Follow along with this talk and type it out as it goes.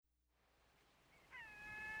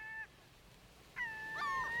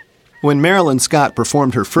When Marilyn Scott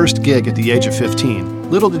performed her first gig at the age of 15,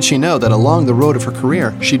 little did she know that along the road of her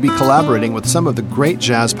career, she'd be collaborating with some of the great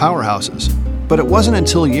jazz powerhouses. But it wasn't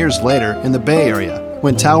until years later in the Bay Area,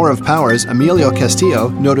 when Tower of Power's Emilio Castillo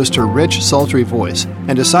noticed her rich, sultry voice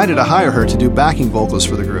and decided to hire her to do backing vocals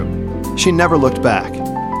for the group. She never looked back.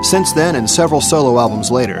 Since then, and several solo albums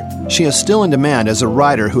later, she is still in demand as a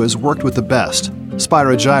writer who has worked with the best: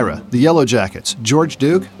 Spyro Gyra, the Yellow Jackets, George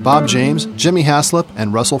Duke, Bob James, Jimmy Haslip,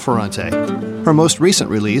 and Russell Ferrante. Her most recent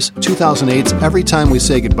release, 2008's Every Time We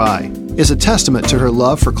Say Goodbye, is a testament to her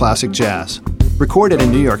love for classic jazz. Recorded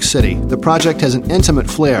in New York City, the project has an intimate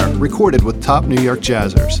flair recorded with top New York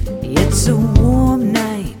jazzers. It's a warm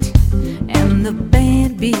night and the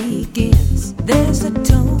band begins. There's a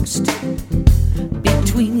toast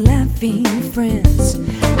between laughing friends.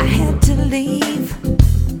 I had to leave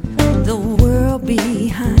the world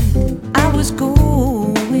behind. I was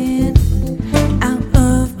going out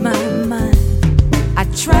of my mind. I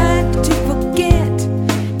tried to forget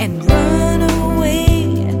and run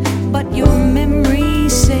away, but your memory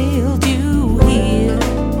sailed you here.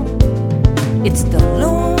 It's the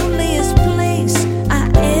loneliest place I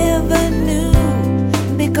ever knew,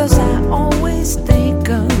 because I always think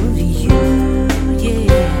of you,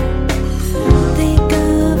 yeah. Think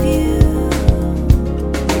of you.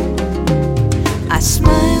 I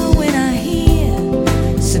smile when I hear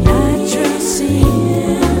Sinatra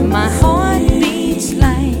sing. My heart beats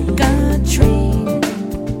like a train.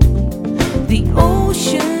 The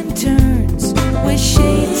ocean turns with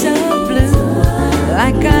shades of blue,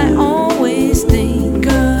 like I always think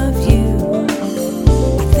of you.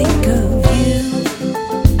 I think of you.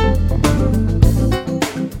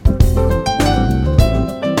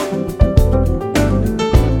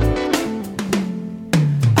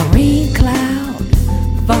 A rain cloud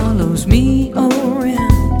follows me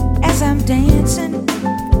around as I'm dancing.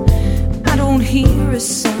 I don't hear a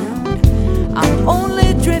sound. I'm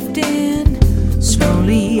only drifting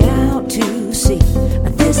slowly out to sea.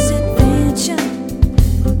 This adventure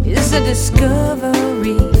is a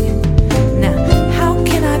discovery. Now, how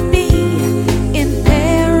can I be in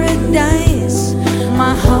paradise?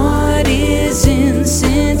 My heart is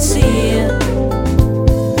insincere.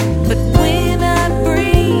 But when I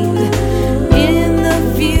breathe in the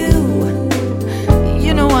view,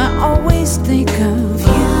 you know I always think of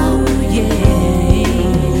you, yeah.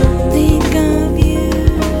 Think of you.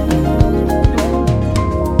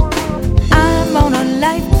 I'm on a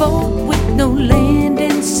lifeboat with no land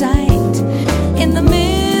in sight, in the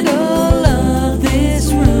middle of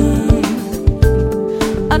this room.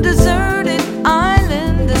 A deserted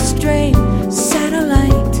island, a stray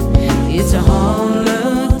satellite. It's a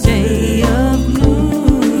holiday of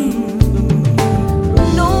gloom.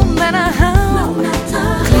 No matter how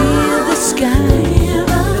clear the sky,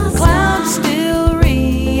 the clouds still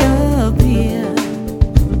reappear.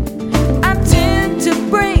 I tend to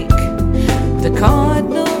break the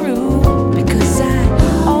cardinal rule, because I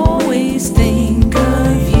always think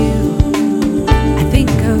of you. I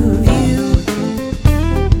think of you.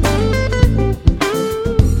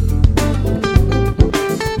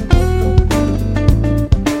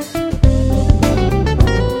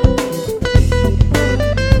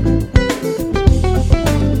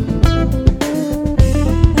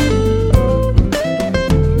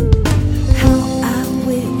 How I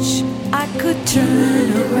wish I could turn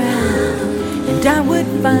around and I would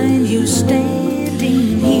find you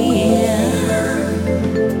standing here.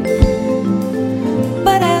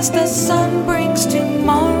 But as the sun breaks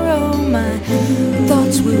tomorrow, my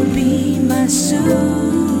thoughts will be my souvenirs.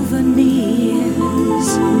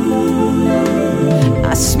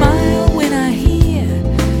 I smile when I hear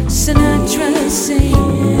Sinatra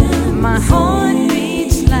sing. My heart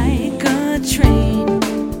beats like a train.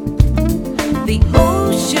 The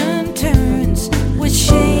ocean turns with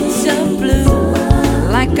shades of blue,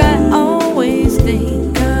 like I always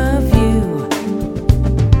think of you.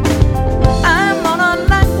 I'm on a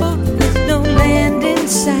lifeboat with no land in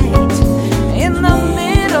sight, in the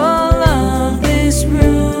middle of this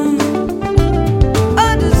room.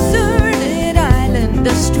 A deserted island,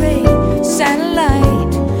 a stray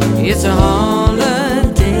satellite. It's a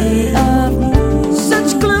holiday of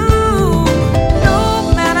such gloom. No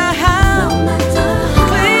matter how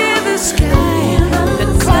clear the sky, the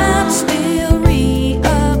clouds still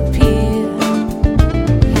reappear.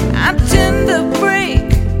 I tend to break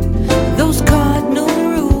those cardinal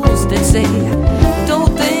rules that say,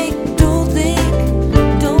 don't think, don't think,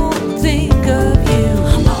 don't think of you.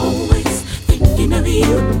 I'm always thinking of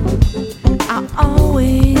you. I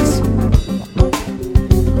always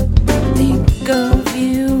think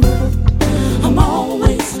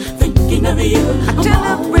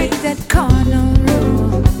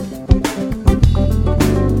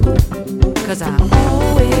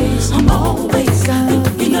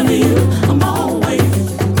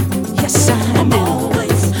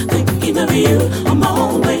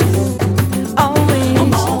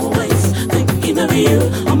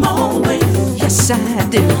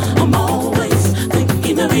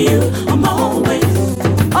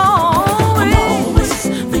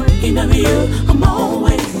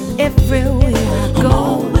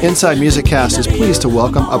Inside Music Cast is pleased to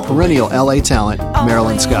welcome a perennial LA talent,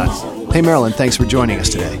 Marilyn Scott. Hey, Marilyn, thanks for joining us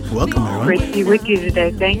today. Welcome, Marilyn. Great to be with you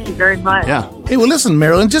today. Thank you very much. Yeah. Hey, well, listen,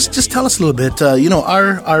 Marilyn, just tell us a little bit.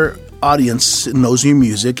 Our audience knows your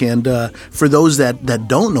music, and for those that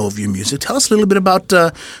don't know of your music, tell us a little bit about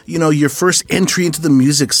your first entry into the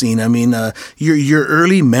music scene. I mean, your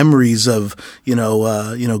early memories of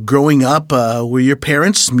growing up. Were your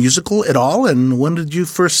parents musical at all, and when did you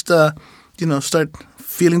first start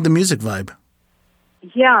feeling the music vibe?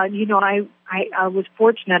 Yeah, I was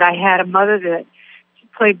fortunate. I had a mother that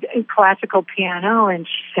played classical piano, and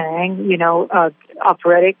she sang,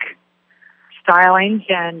 operatic stylings,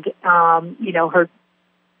 and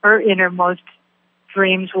her innermost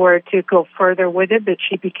dreams were to go further with it. But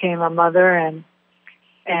she became a mother and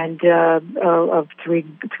of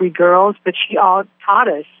three girls. But she all taught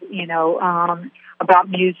us, about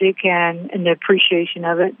music and the appreciation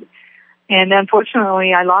of it. And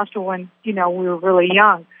unfortunately, I lost her when we were really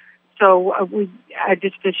young. So I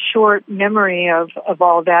just a short memory of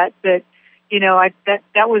all that. But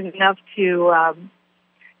that was enough to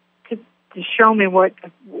show me what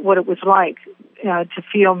it was like to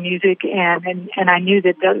feel music, and I knew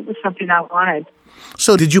that was something I wanted.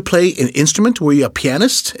 So, did you play an instrument? Were you a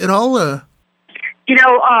pianist at all? I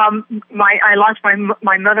lost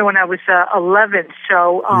my mother when I was 11.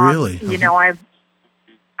 So, really,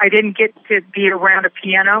 I didn't get to be around a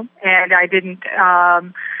piano, and I didn't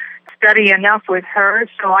study enough with her,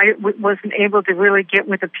 so I wasn't able to really get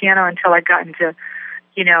with the piano until I got into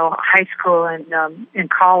high school and in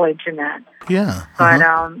college and that. Yeah. But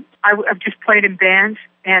I've just played in bands,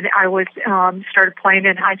 and I was started playing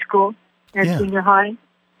in high school and senior high,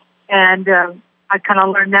 and I kind of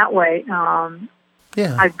learned that way.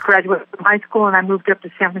 I graduated from high school, and I moved up to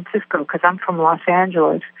San Francisco because I'm from Los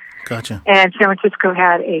Angeles. Gotcha. And San Francisco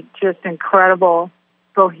had a just incredible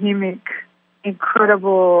bohemic,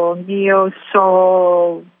 incredible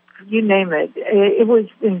neo-soul, you name it. It was,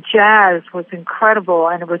 in jazz was incredible,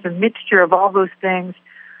 and it was a mixture of all those things.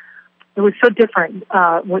 It was so different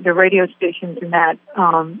with the radio stations in that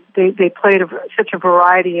they played such a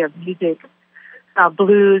variety of music,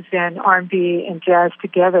 blues and R&B and jazz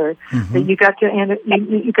together, that you got to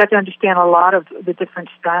understand a lot of the different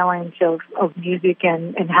stylings of music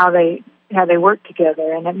and how they work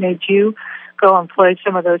together, and it made you go and play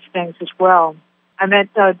some of those things as well. I met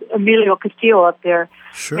Emilio Castillo up there,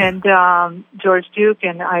 sure, and George Duke,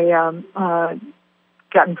 and I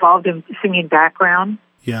got involved in singing background,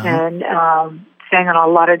 and sang on a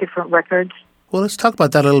lot of different records. Well, let's talk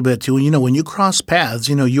about that a little bit too. When you cross paths,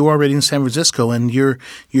 you're already in San Francisco and you're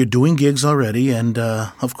doing gigs already, and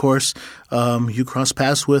of course, you cross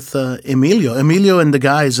paths with Emilio. Emilio and the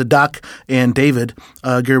guys, Doc and David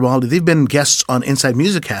Garibaldi, they've been guests on Inside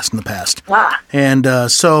Music Cast in the past, and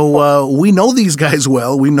so we know these guys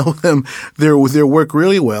well. We know them their work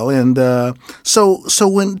really well, and so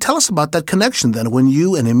tell us about that connection then. When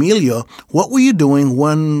you and Emilio, what were you doing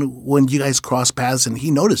when you guys crossed paths and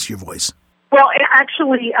he noticed your voice? Well,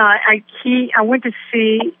 actually, I went to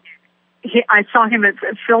see. I saw him at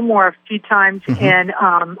Fillmore a few times, and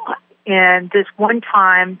this one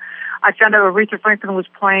time, I found out Aretha Franklin was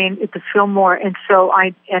playing at the Fillmore, and so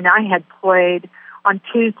I had played on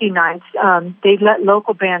Tuesday nights. They let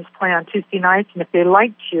local bands play on Tuesday nights, and if they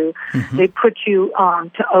liked you, they put you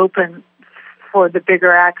to open for the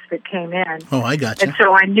bigger acts that came in. Oh, I got you. And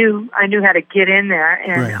so I knew how to get in there,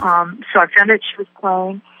 and so I found out she was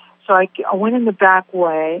playing. So I went in the back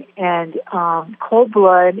way, and Cold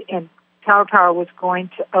Blood and Tower Power was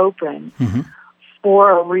going to open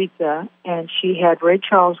for Aretha, and she had Ray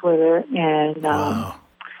Charles with her, and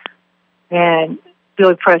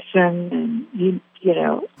Billy Preston, and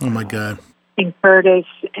oh my God, King Curtis,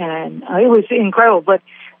 and it was incredible. But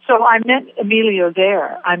so I met Emilio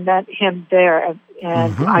there. I met him there,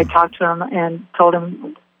 and I talked to him and told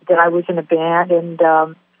him that I was in a band and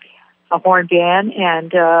a horn band,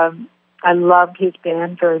 and I loved his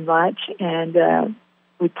band very much, and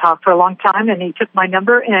we talked for a long time, and he took my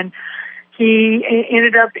number, and he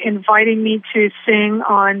ended up inviting me to sing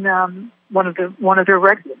on one of their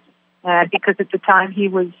records, because at the time he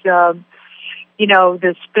was, the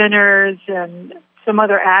Spinners and some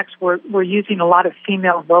other acts were using a lot of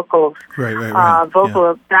female vocals,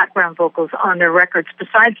 background vocals on their records.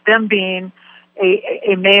 Besides them being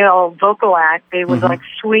a male vocal act, they would like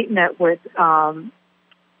sweeten it with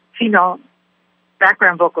female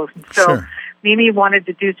background vocals. And so Mimi wanted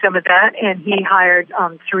to do some of that, and he hired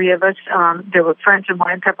three of us. There were friends of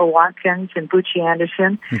mine, Pepper Watkins and Bucci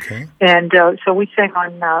Anderson. Okay. And so we sang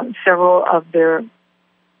on several of their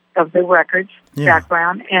records,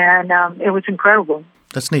 background, and it was incredible.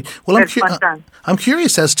 That's neat. Well, I'm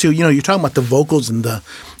curious as to, you're talking about the vocals and the,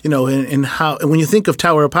 and how, and when you think of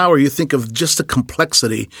Tower of Power, you think of just the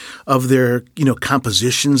complexity of their,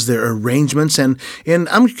 compositions, their arrangements. And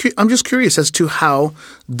I'm just curious as to how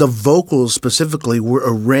the vocals specifically were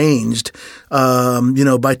arranged,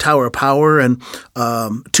 by Tower of Power and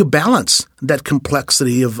to balance that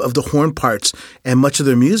complexity of the horn parts and much of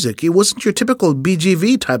their music. It wasn't your typical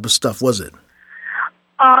BGV type of stuff, was it?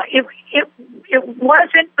 It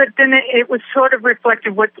wasn't, but then it was sort of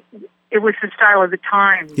reflected what it was the style of the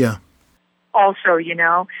time. Yeah. Also,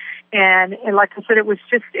 and like I said, it was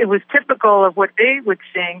typical of what they would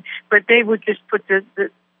sing, but they would just put the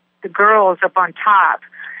girls up on top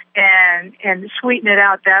and sweeten it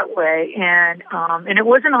out that way. And it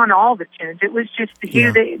wasn't on all the tunes. It was just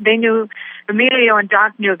they knew, Emilio and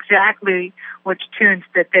Doc knew exactly which tunes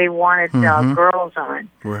that they wanted girls on.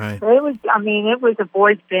 Right. So it was a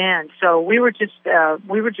boys band. So we were just a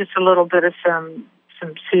little bit of some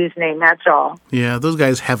seasoning. That's all. Yeah, those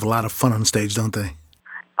guys have a lot of fun on stage, don't they?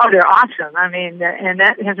 Oh, they're awesome. And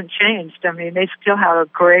that hasn't changed. They still have a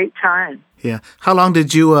great time. Yeah. How long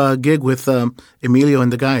did you gig with Emilio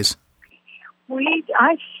and the guys?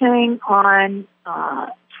 I sang on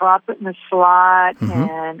Drop It in the Slot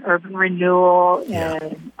and Urban Renewal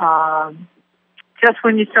and Just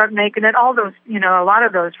When You Start Making It, all those, a lot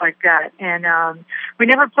of those like that. And we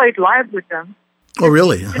never played live with them. Oh,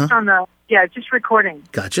 really? Just just recording.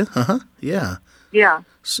 Gotcha. Yeah. Yeah.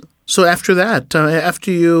 So after that,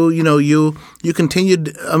 after you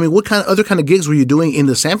continued, what other kind of gigs were you doing in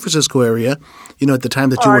the San Francisco area, at the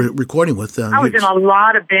time that you were recording with? I was in a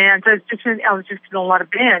lot of bands. I was just in a lot of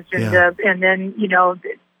bands. And, and then, you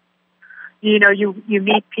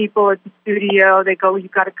meet people at the studio. They go, you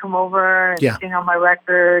got to come over and sing on my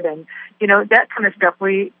record. And, that kind of stuff.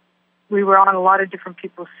 We were on a lot of different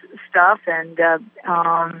people's stuff. And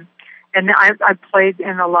I played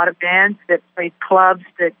in a lot of bands that played clubs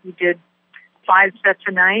that we did 5 sets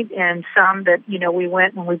a night, and some that, we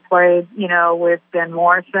went and we played, with Ben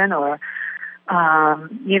Morrison or,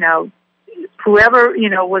 whoever,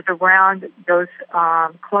 was around those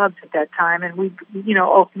clubs at that time, and we,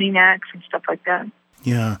 opening acts and stuff like that.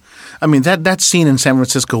 Yeah. That scene in San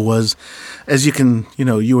Francisco was, as you can,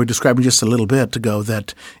 you were describing just a little bit ago,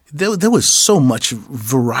 that there was so much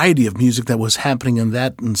variety of music that was happening in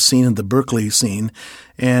that scene, in the Berkeley scene.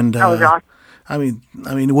 And that was awesome.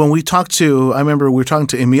 When we talked to, I remember we were talking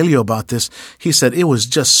to Emilio about this, he said it was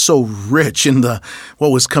just so rich in what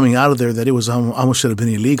was coming out of there that it was almost should have been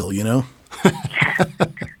illegal, And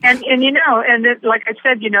like I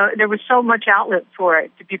said, there was so much outlet for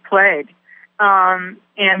it to be played. And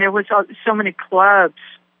there was so many clubs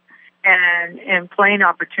and playing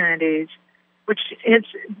opportunities, which it's,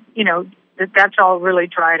 that's all really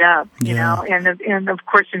dried up, and of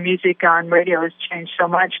course the music on radio has changed so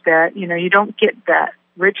much that, you don't get that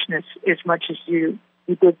richness as much as you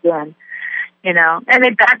did then, and they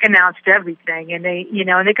back announced everything, and they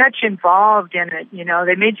got you involved in it,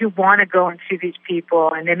 they made you want to go and see these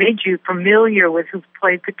people, and they made you familiar with who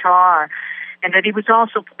played guitar. And that he was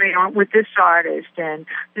also playing with this artist, and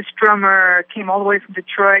this drummer came all the way from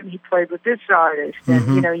Detroit, and he played with this artist.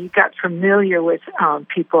 And you got familiar with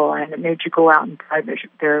people, and it made you go out and buy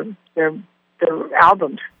their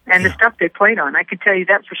albums and the stuff they played on. I can tell you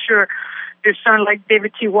that for sure. There's someone like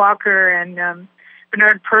David T. Walker and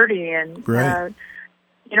Bernard Purdy, and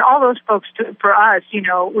all those folks. For us,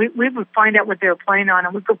 we would find out what they were playing on,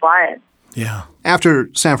 and we'd go buy it. Yeah. After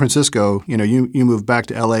San Francisco, you moved back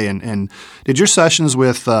to L.A. and did your sessions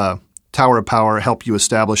with Tower of Power help you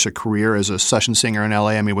establish a career as a session singer in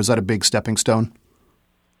L.A.? Was that a big stepping stone?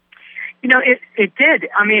 It did.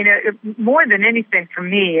 More than anything for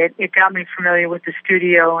me, it got me familiar with the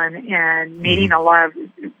studio and meeting a lot of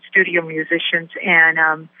studio musicians.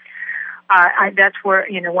 And that's where,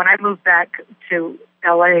 when I moved back to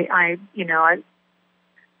L.A., I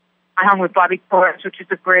hung with Bobby Torres, which is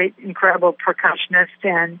a great, incredible percussionist,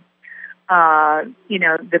 and all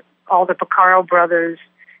the Picaro brothers,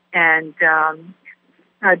 and Dan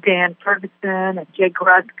Ferguson and Jay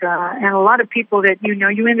Gruska, and a lot of people that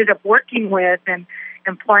you ended up working with and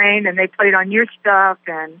playing, and they played on your stuff,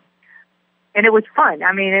 and it was fun.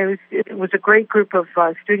 It was a great group of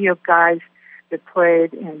studio guys that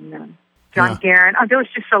played, and John Guerin. There was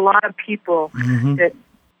just a lot of people that.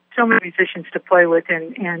 So many musicians to play with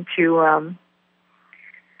and to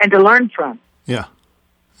learn from. Yeah,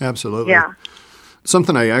 absolutely. Yeah.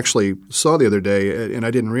 Something I actually saw the other day, and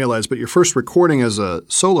I didn't realize, but your first recording as a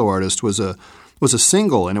solo artist was a was a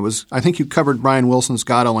single, and it was, I think you covered Brian Wilson's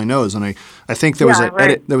God Only Knows, and I think there was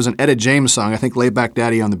an Etta James song, I think Lay Back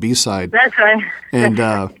Daddy on the B-side. That's right. And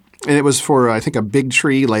it was for, I think, a Big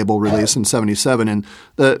Tree label release in 1977, and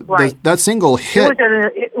that single hit.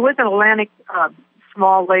 It was an Atlantic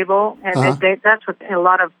small label, and that's what a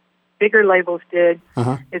lot of bigger labels did,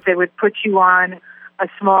 is they would put you on a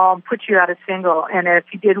small, put you out a single, and if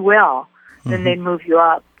you did well, then they'd move you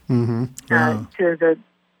up to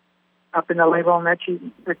up in the label and let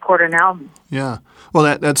you record an album. Yeah.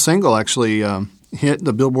 Well, that single actually hit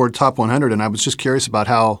the Billboard Top 100, and I was just curious about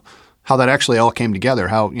how that actually all came together,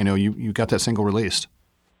 how, you got that single released.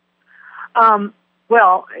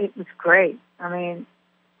 Well, it was great. I mean,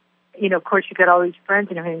 of course, you got all these friends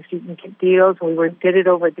and everything, so you can get deals. We did it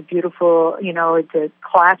over at the beautiful, at the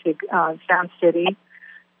classic Sound City.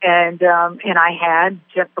 And I had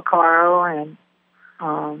Jeff Porcaro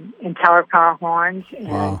and Tower Power Horns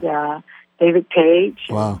and David Page.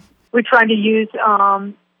 Wow. We tried to use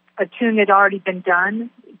a tune that had already been done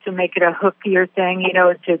to make it a hookier thing,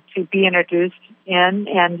 to be introduced in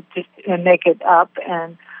and make it up,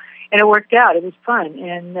 and it worked out. It was fun,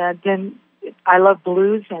 and then I love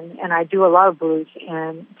blues, and I do a lot of blues,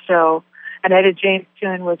 and so an Etta James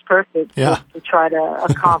tune was perfect to try to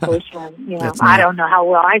accomplish. And I don't know how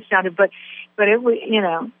well I sounded, but it was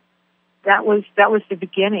that was the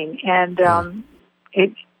beginning, and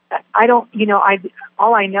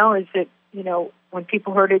all I know is that when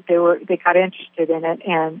people heard it, they got interested in it,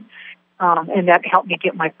 and that helped me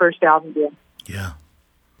get my first album deal. Yeah.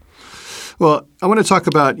 Well, I want to talk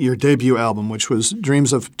about your debut album, which was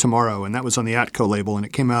Dreams of Tomorrow, and that was on the Atco label, and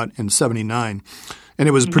it came out in 1979. And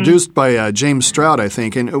it was produced by James Stroud, I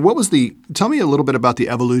think. And tell me a little bit about the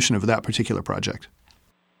evolution of that particular project.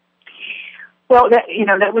 Well,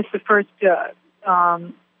 that was the first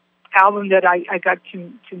album that I got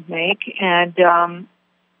to make, and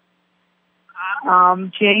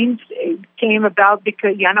James came about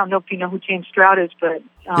because I don't know if you know who James Stroud is, but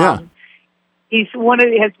he's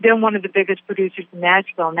has been one of the biggest producers in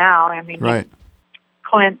Nashville now. I mean, right.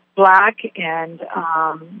 Clint Black and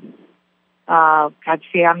I'm not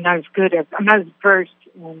as versed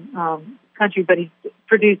in country, but he's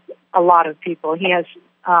produced a lot of people. He has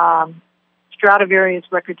Stradivarius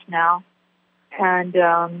Records now, and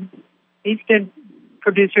he's been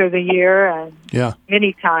producer of the year and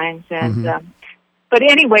many times. And but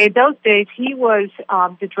anyway, in those days, he was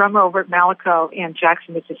the drummer over at Malaco in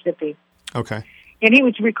Jackson, Mississippi. Okay. And he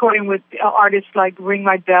was recording with artists like Ring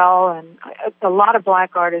My Bell and a lot of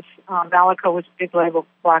black artists. Malaco was a big label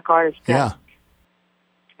black artist. Yeah.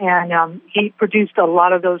 And he produced a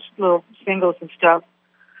lot of those little singles and stuff.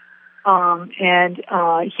 And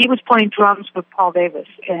he was playing drums with Paul Davis.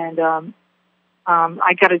 And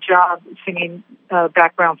I got a job singing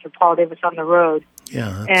background for Paul Davis on the road.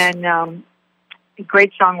 Yeah. And a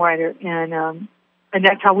great songwriter. And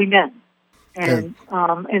that's how we met. And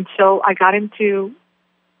so I got him to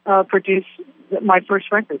produce my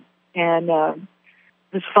first record, and it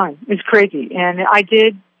was fun. It was crazy, and I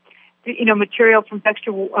did, material from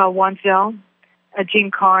Dexter Wansel,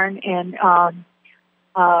 Gene Carn, and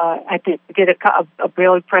I did a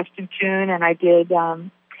Bailey Preston tune, and I did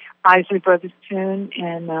Isley Brothers tune,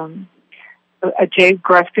 and a Jay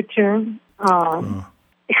Gruska tune.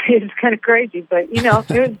 It's kind of crazy, but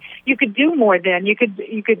you could do more then. You could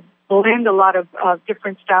blend a lot of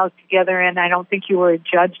different styles together, and I don't think you were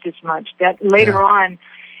judged as much. That later on,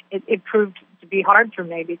 it proved to be hard for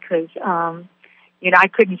me because I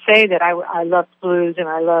couldn't say that I loved blues and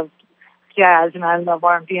I loved jazz and I love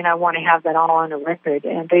R&B and I want to have that all on a record,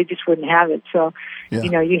 and they just wouldn't have it. So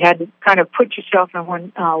you had to kind of put yourself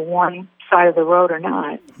on one side of the road or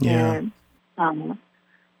not. Yeah. And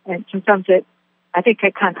sometimes I think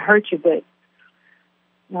it kind of hurt you, but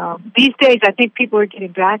these days, I think people are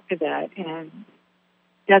getting back to that, and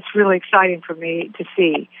that's really exciting for me to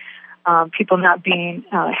see. People not being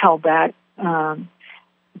held back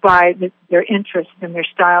by their interests and their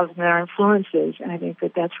styles and their influences. And I think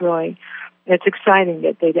that's exciting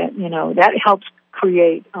that helps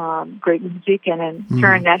create great music, and in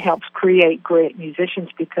turn, that helps create great musicians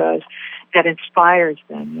because that inspires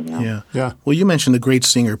them, Yeah. Well, you mentioned the great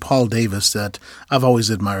singer Paul Davis. That I've always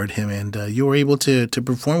admired him, and you were able to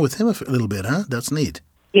perform with him a little bit, huh? That's neat.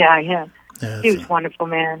 Yeah, yeah. He was a wonderful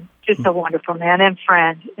man, just a wonderful man and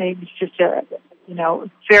friend. He was just a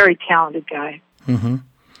very talented guy. Mm-hmm.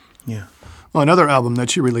 Yeah. Well, another album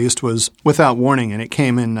that you released was Without Warning, and it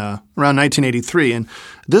came in around 1983. And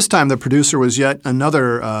this time the producer was yet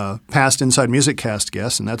another past Inside Music Cast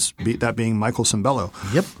guest, and that being Michael Sembello.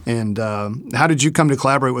 Yep. And how did you come to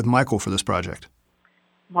collaborate with Michael for this project?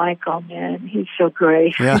 Michael, man, he's so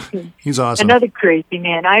great. Yeah, he's awesome. Another crazy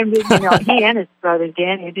man. He and his brother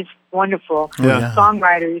Danny are just wonderful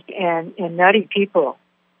songwriters and nutty people,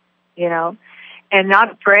 and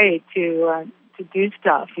not afraid to do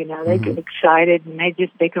stuff. They get excited and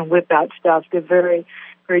they can whip out stuff. They're very,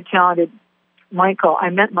 very talented. Michael, I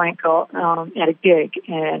met Michael at a gig,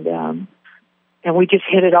 and we just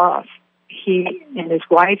hit it off. He and his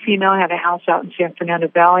wife, had a house out in San Fernando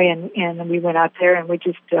Valley, and we went out there and we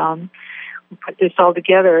just put this all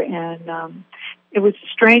together. And it was a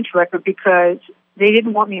strange record because they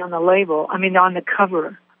didn't want me on the label. I mean, on the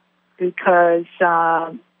cover, because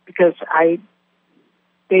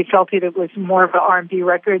they felt that it was more of an R&B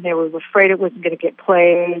record, and they were afraid it wasn't going to get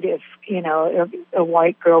played if a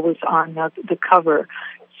white girl was on the cover.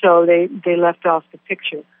 So they left off the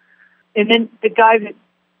picture. And then the guy that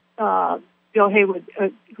Bill Haywood,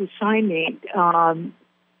 who signed me,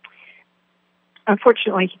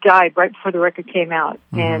 unfortunately he died right before the record came out,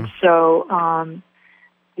 and so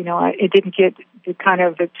it didn't get the kind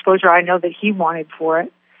of exposure I know that he wanted for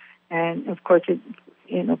it, and of course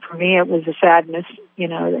for me it was a sadness,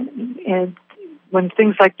 and when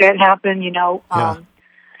things like that happen,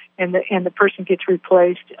 and the person gets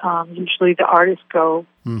replaced, usually the artists go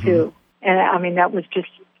too, and I mean that was just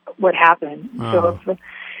what happened. So if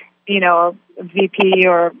a VP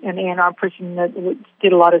or an A&R person that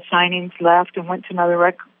did a lot of signings left and went to another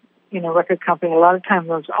record company, a lot of times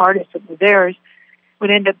those artists that were theirs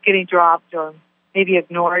would end up getting dropped or maybe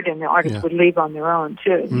ignored, and the artists would leave on their own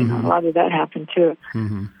too. A lot of that happened too.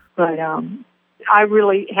 But I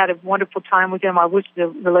really had a wonderful time with him. I wish the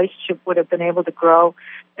relationship would have been able to grow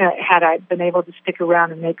had I been able to stick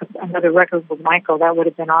around and make another record with Michael. That would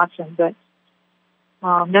have been awesome. But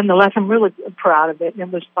nonetheless, I'm really proud of it, and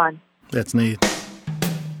it was fun. That's neat.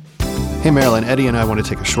 Hey, Marilyn, Eddie and I want to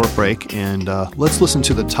take a short break, and let's listen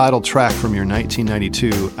to the title track from your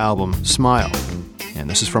 1992 album, Smile. And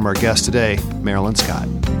this is from our guest today, Marilyn Scott.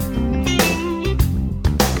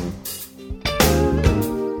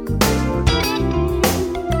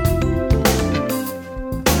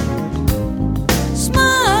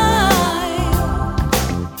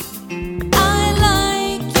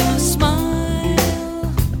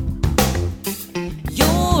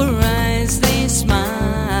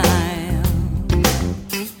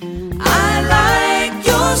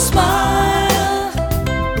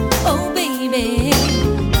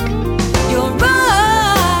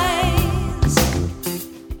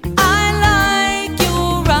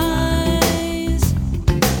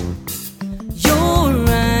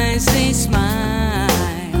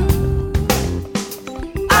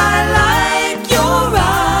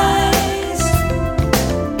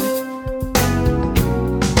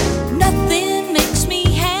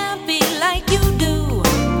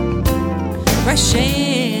 Fresh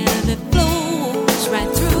air that flows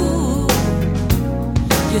right through.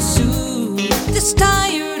 You soothe this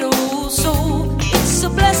tired old soul. It's a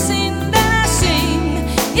blessing that I sing.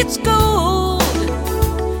 It's gold.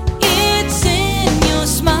 It's in your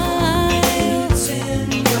smile. It's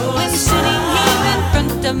in your when sitting here in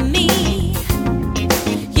front of me.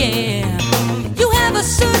 Yeah, you have a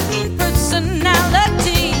certain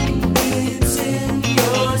personality. It's in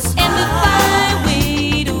your smile. And if I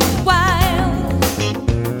wait a while,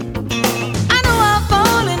 I know I'll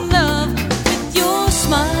fall in love with your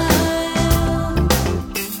smile.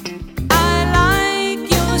 I like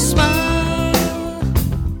your smile.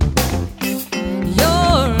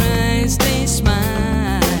 Your eyes, they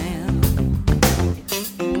smile.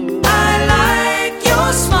 I like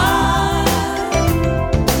your smile.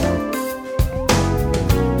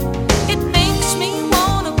 It makes me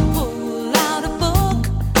wanna pull out a book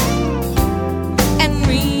and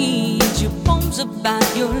read your poems about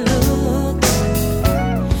your looks.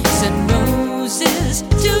 Send roses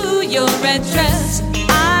to your red dress.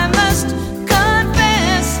 I must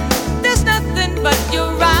confess, there's nothing but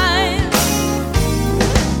your eyes.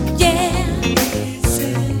 Yeah,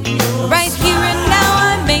 right here and now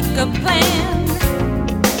I make a plan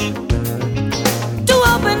to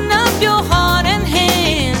open up your heart and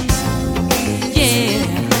hands. Yeah,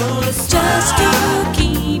 just to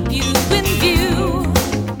keep you in view.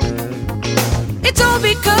 It's all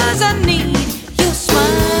because I need your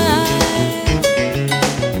smile.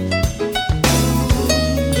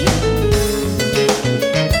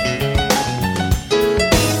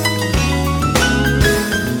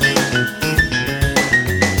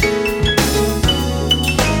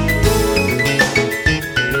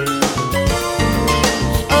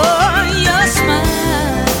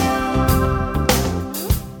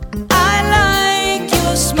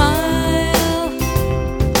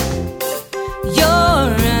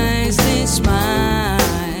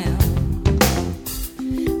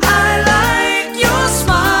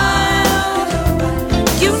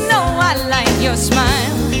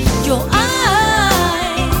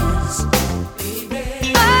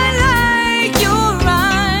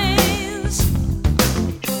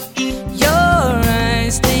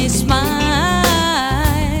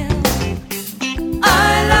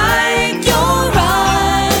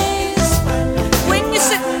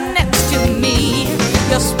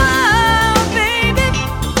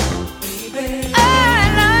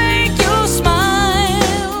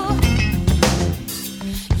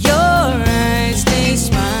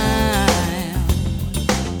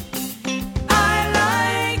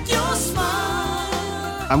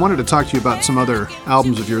 I wanted to talk to you about some other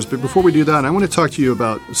albums of yours, but before we do that, I want to talk to you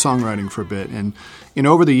about songwriting for a bit. And,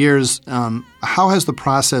 over the years, how has the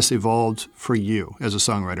process evolved for you as a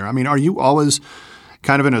songwriter? I mean, are you always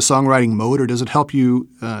kind of in a songwriting mode, or does it help you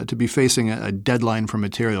to be facing a deadline for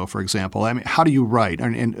material, for example? I mean, how do you write,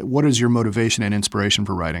 and what is your motivation and inspiration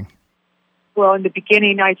for writing? Well, in the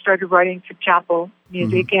beginning, I started writing for chapel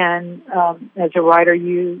music, and as a writer,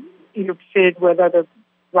 you fit with other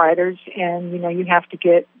writers, and you have to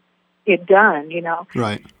get it done.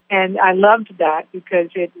 Right. And I loved that because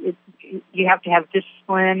it you have to have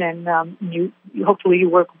discipline, and you hopefully you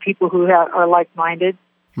work with people who are like-minded,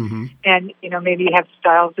 and maybe you have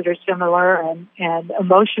styles that are similar, and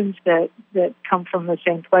emotions that come from the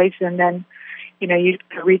same place, and then you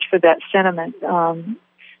reach for that sentiment. And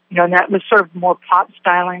that was sort of more pop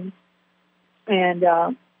styling, and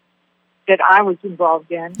that I was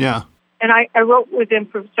involved in. Yeah. And I wrote with him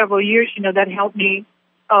for several years. That helped me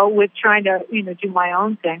with trying to do my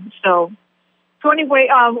own thing. So anyway,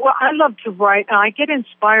 well, I love to write. I get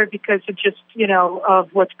inspired because of just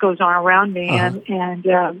of what goes on around me, and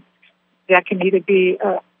that can either be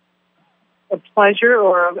a pleasure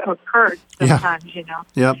or a curse sometimes,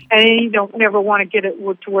 Yep. And you don't never want to get it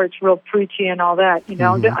to where it's real preachy and all that,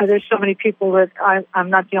 There's so many people that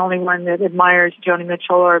I'm not the only one that admires Joni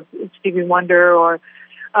Mitchell or Stevie Wonder or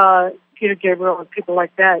Peter Gabriel or people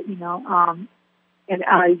like that, and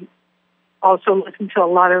I also listen to a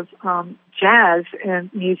lot of jazz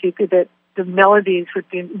and music that the melodies would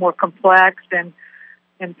be more complex and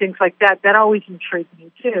things like that. That always intrigued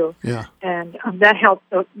me too. Yeah. And that helped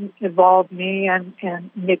evolve me and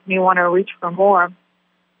make me want to reach for more.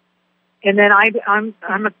 And then I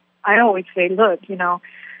always say, look,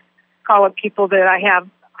 call up people that I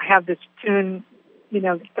have this tune,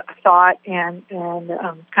 thought and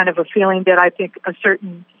kind of a feeling that I think a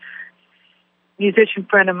certain musician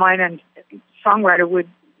friend of mine and songwriter would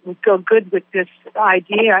go good with this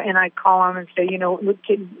idea, and I call them and say,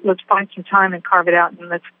 let's find some time and carve it out, and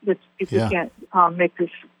let's see if we can't make this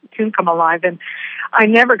tune come alive. And I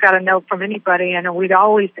never got a no from anybody, and we'd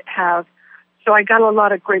always have. So I got a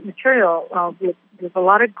lot of great material with a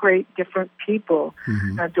lot of great different people,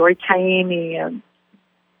 Dori Taimi,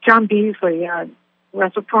 John Beasley,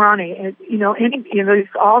 Russell Perani, and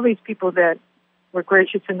all these people that were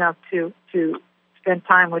gracious enough to spend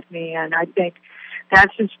time with me, and I think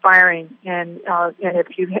that's inspiring. And if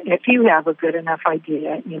you have a good enough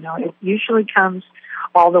idea, it usually comes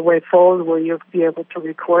all the way forward where you'll be able to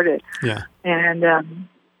record it. Yeah. And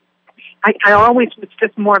I always was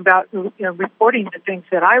just more about recording the things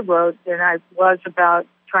that I wrote than I was about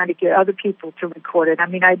trying to get other people to record it. I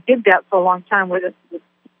mean, I did that for a long time with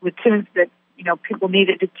tunes that people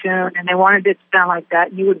needed to tune and they wanted it to sound like that.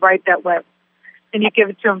 And you would write that way and you give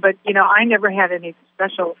it to them. But I never had any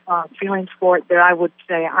special feelings for it that I would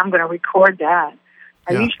say I'm going to record that.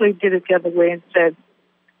 I usually did it the other way and said,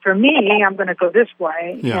 for me, I'm going to go this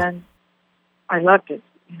way, and I loved it.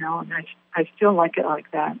 And I still like it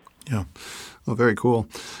like that. Yeah. Well, very cool.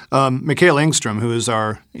 Mikael Engström, who is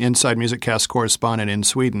our Inside Music Cast correspondent in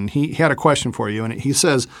Sweden, he had a question for you, and he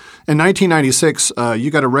says, in 1996,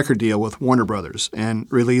 you got a record deal with Warner Brothers and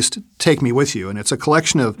released Take Me With You, and it's a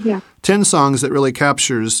collection of 10 songs that really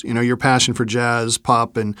captures, your passion for jazz,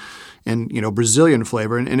 pop, and Brazilian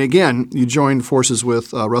flavor. And again, you joined forces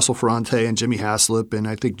with Russell Ferrante and Jimmy Haslip, and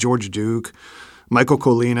I think George Duke, Michael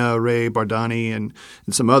Colina, Ray Bardani, and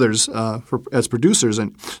some others as producers.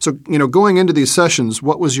 And so, going into these sessions,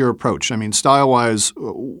 what was your approach? I mean, style-wise,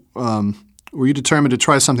 were you determined to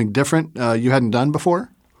try something different you hadn't done before?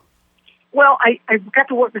 Well, I got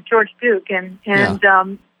to work with George Duke, and we got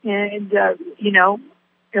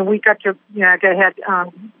to, I had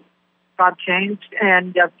Bob James,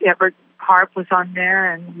 and Everett Harp was on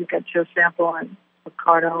there, and you got Joe Sample and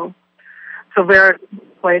Ricardo Silvera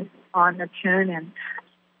played on the tune, and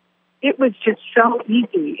it was just so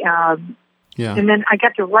easy. And then I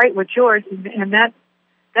got to write with George, and that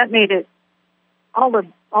made it all the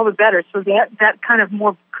better. So that kind of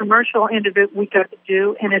more commercial end of it we got to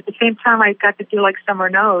do, and at the same time I got to do like Summer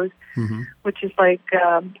Knows, which is like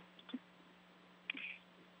a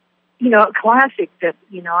classic that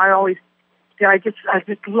I just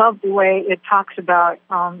love the way it talks about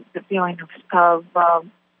the feeling of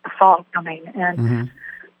fall coming, and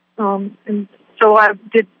and so I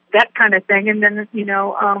did that kind of thing, and then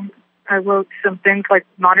I wrote some things like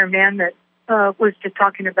Modern Man that was just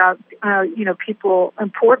talking about people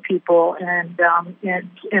and poor people and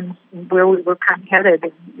where we were kind of headed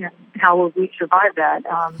and how will we survive that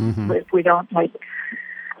if we don't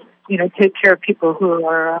take care of people who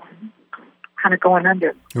are kind of going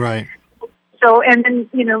under. Right. So, and then,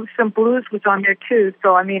 some blues was on there too.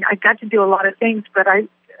 So, I mean, I got to do a lot of things, but I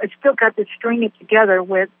still got to string it together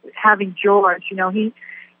with having George.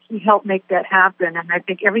 He helped make that happen. And I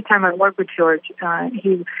think every time I worked with George,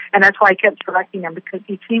 and that's why I kept selecting him, because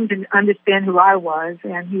he seemed to understand who I was,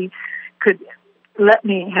 and he could let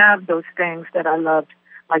me have those things that I loved,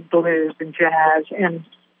 like blues and jazz and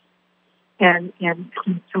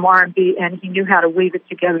some R&B, and he knew how to weave it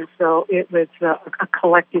together. So it was a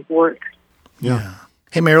collective work. Yeah.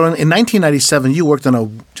 Hey, Marilyn, in 1997, you worked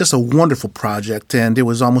on just a wonderful project, and it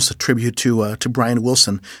was almost a tribute to Brian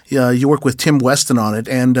Wilson. You worked with Tim Weston on it,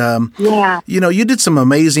 and you did some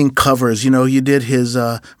amazing covers. You did his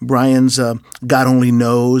Brian's "God Only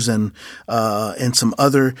Knows" and some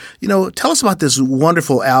other. Tell us about this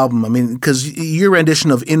wonderful album. I mean, because your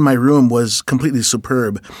rendition of "In My Room" was completely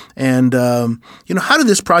superb. And how did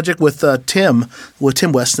this project with Tim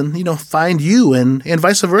Weston, find you, and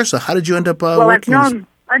vice versa? How did you end up working?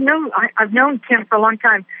 I've known Tim for a long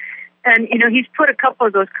time, and he's put a couple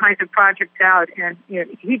of those kinds of projects out, and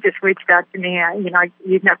he just reached out to me. You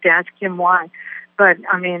didn't have to ask him why, but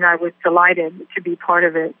I mean, I was delighted to be part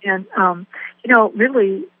of it. And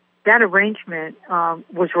really, that arrangement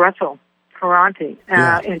was Russell Ferrante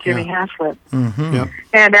and Jimmy Haslip,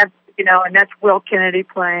 and that's Will Kennedy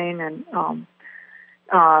playing, and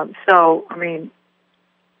so I mean.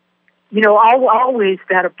 Always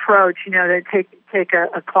that approach, to take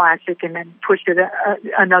a classic and then push it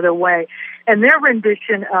another way. And their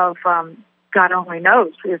rendition of God Only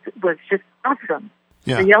Knows was just awesome.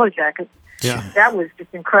 Yeah. The Yellow Jackets. Yeah. That was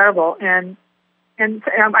just incredible. And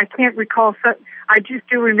I can't recall. I just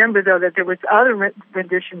do remember, though, that there was other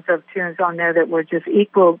renditions of tunes on there that were just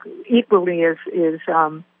equally as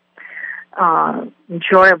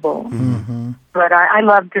enjoyable. Mm-hmm. But I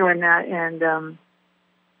loved doing that, and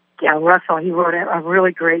Russell, he wrote a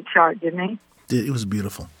really great chart, didn't he? It was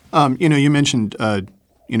beautiful. You mentioned,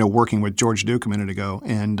 working with George Duke a minute ago,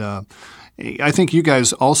 and I think you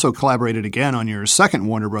guys also collaborated again on your second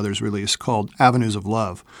Warner Brothers release called Avenues of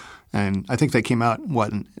Love. And I think they came out,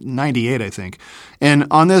 in 98, I think. And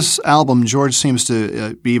on this album, George seems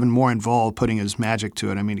to be even more involved, putting his magic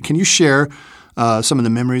to it. I mean, can you share some of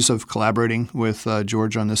the memories of collaborating with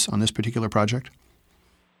George on this particular project?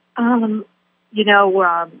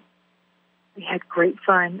 We had great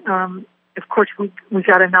fun. Of course, we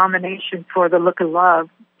got a nomination for The Look of Love.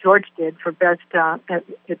 George did for best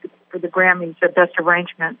for the Grammys, best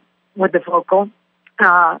arrangement with the vocal.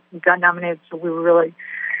 We got nominated, so we were really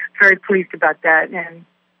very pleased about that. And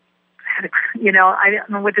I don't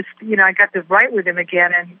know what this. I got to write with him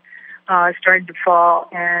again, and started to fall,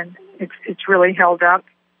 and it's really held up.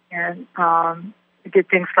 And we did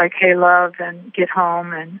things like Hey Love and Get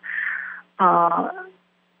Home and.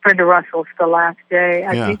 Brenda Russell's The Last Day.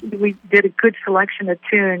 I think we did a good selection of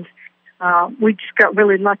tunes. We just got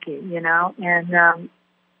really lucky, and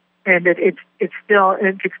it's still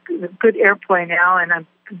it's good airplay now, and I'm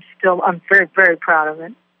very, very proud of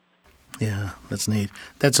it. Yeah, that's neat.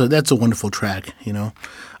 That's a wonderful track,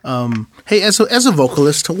 Hey, as a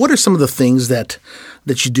vocalist, what are some of the things that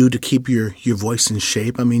you do to keep your voice in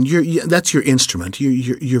shape? I mean, that's your instrument,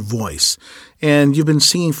 your voice, and you've been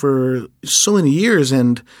singing for so many years.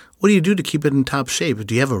 And what do you do to keep it in top shape?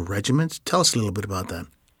 Do you have a regiment? Tell us a little bit about that.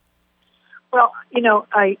 Well,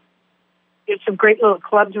 there's some great little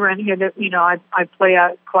clubs around here that I play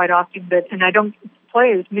out quite often, and I don't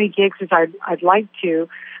play as many gigs as I'd like to.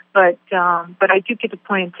 But I do get to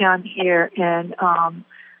play in town here and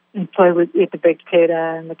play at the Baked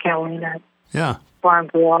Potato and the Catalina Bar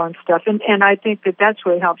and Grill and stuff. And I think that's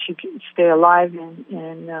what helps you stay alive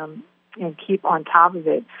and keep on top of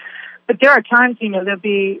it. But there are times, there'll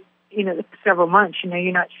be, several months,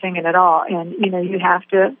 you're not singing at all. And, you have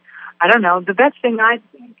to, I don't know, the best thing I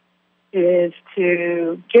think is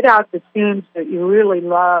to get out the tunes that you really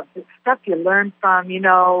love, the stuff you learn from,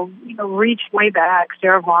 reach way back,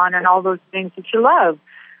 Sarah Vaughan and all those things that you love,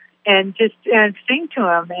 and just sing to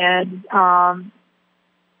them. And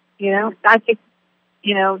I think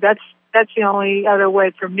that's the only other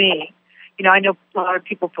way for me. I know a lot of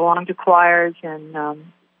people belong to choirs and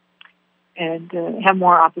have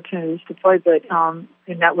more opportunities to play, but and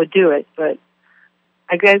that would do it, but.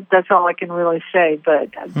 I guess that's all I can really say,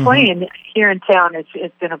 but playing here in town,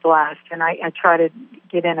 it's been a blast, and I try to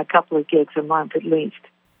get in a couple of gigs a month at least.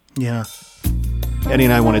 Yeah. Eddie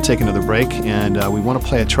and I want to take another break, and we want to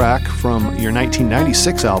play a track from your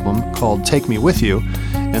 1996 album called Take Me With You,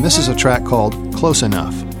 and this is a track called Close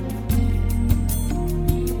Enough.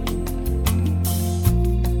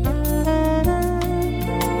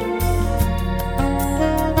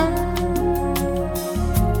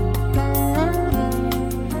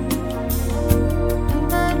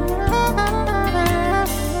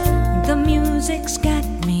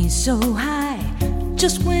 so high.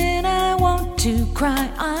 Just when I want to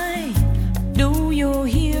cry, I know you're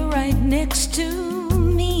here right next to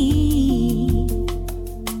me.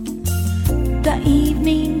 The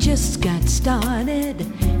evening just got started,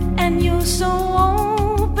 and you're so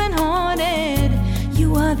open-hearted.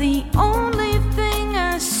 You are the only thing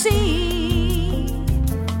I see.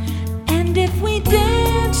 And if we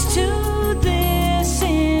dance to this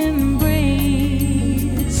embrace,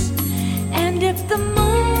 and if the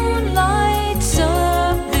moon lights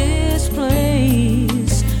up this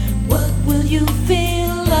place, what will you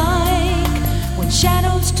feel like when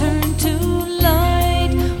shadows turn to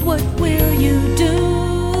light? What will you do?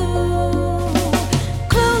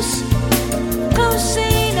 Close, close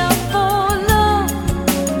enough for love,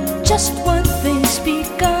 just what they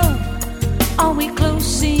speak of. Are we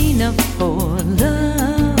close enough for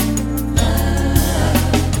love?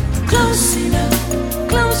 Close enough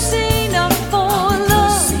for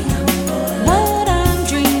love. What I'm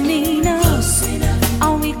dreaming of.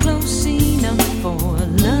 Are we close enough for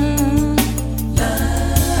love?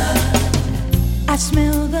 I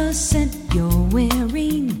smell the scent you're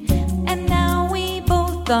wearing, and now we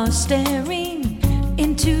both are staring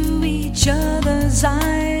into each other's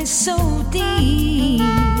eyes so deep.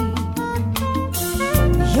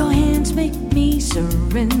 Your hands make me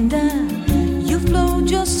surrender. You flow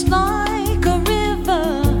just like a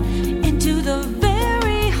river into the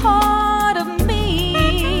very heart of me.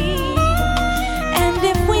 And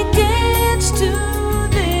if we dance to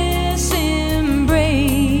this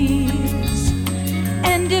embrace,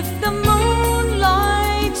 and if the moon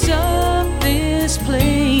lights up this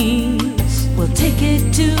place, we'll take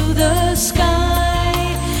it to the sky.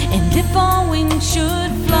 And if our wings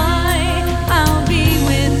should fly, I'll be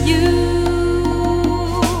with you.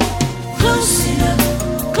 Close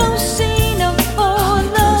enough for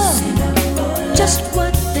love, just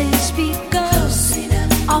what they speak of.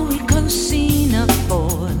 Are we close enough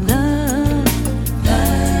for love?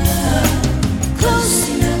 Close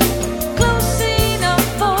enough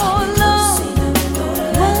for love.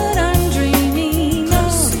 What I'm dreaming of.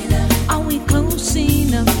 Are we close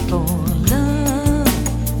enough for love?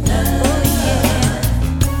 Oh yeah.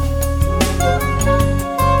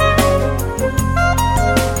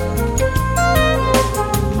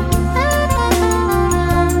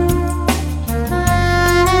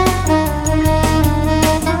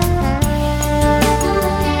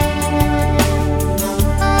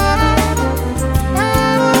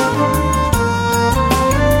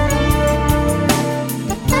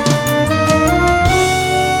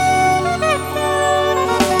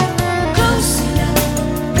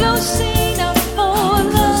 Close enough for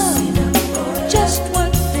love, just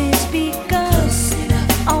what they speak of.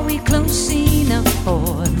 Are we close enough for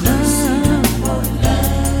love?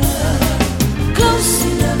 Close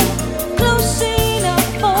enough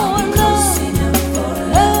for love.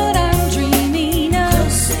 What I'm dreaming of.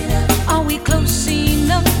 Are we close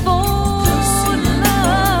enough for love?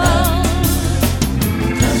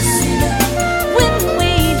 When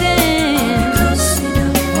we dance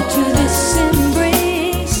to this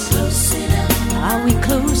embrace, are we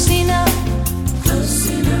close enough? Close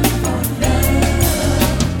enough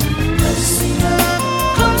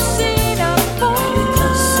for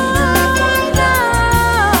love.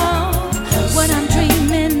 What I'm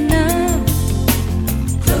dreaming of.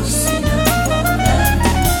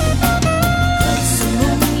 The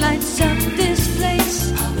moon lights up this place.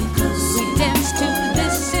 We dance to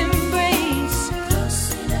this embrace.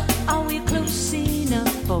 Are we close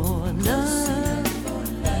enough for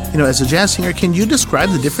love? You know, as a jazz singer, can you describe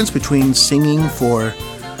the difference between singing for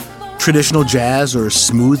traditional jazz or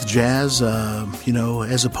smooth jazz,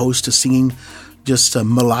 as opposed to singing just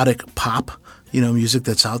melodic pop, music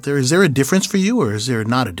that's out there? Is there a difference for you, or is there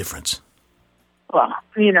not a difference? Well,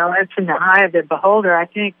 it's in the eye of the beholder. I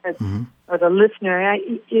think that, or the listener.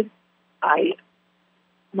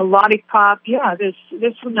 Melodic pop, yeah,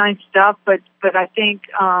 there's some nice stuff, but I think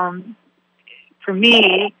for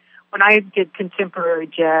me, when I did contemporary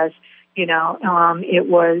jazz, it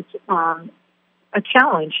was a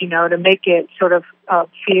challenge, to make it sort of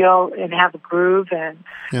feel and have a groove,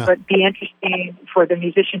 but be interesting for the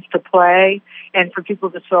musicians to play and for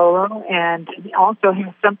people to solo, and also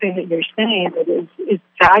have something that you're saying that is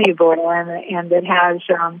valuable and that has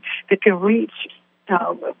that can reach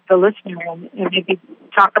the listener and maybe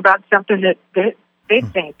talk about something that they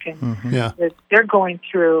think and that they're going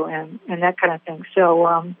through and that kind of thing. So,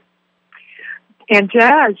 and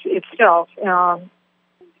jazz itself,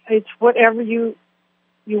 it's whatever you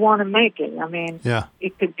want to make it. I mean,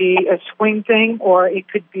 it could be a swing thing, or it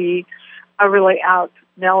could be a really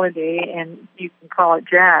melody, and you can call it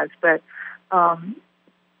jazz. But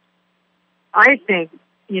I think,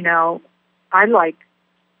 I like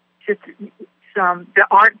just the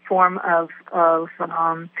art form of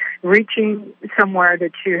reaching somewhere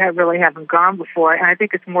that you really haven't gone before, and I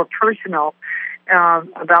think it's more personal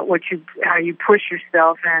about how you push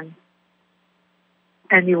yourself, and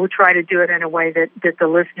you will try to do it in a way that the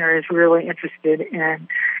listener is really interested in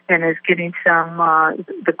and is getting some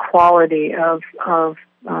the quality of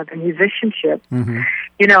the musicianship. Mm-hmm.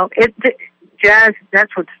 Jazz.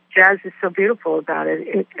 That's what jazz is so beautiful about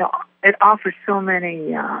it. It offers so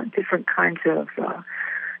many different kinds of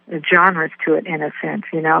genres to it, in a sense.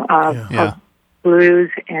 Of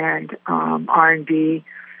blues and R&B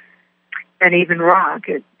and even rock.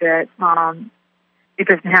 It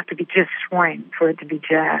doesn't have to be just swing for it to be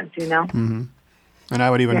jazz. Mm-hmm. And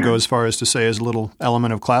I would even go as far as to say as a little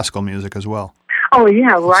element of classical music as well. Oh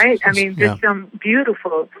yeah, right. I mean, there's some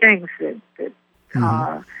beautiful things that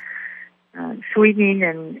sweetening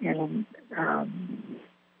and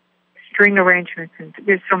string arrangements, and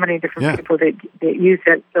there's so many different people that use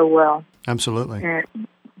that so well. Absolutely. And,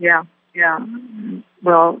 yeah.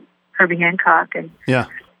 Well, Herbie Hancock and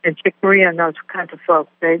Chick Corea and those kinds of folks,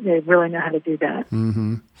 they really know how to do that.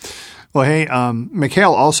 Mm-hmm. Well, hey,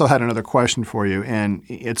 Mikhail also had another question for you, and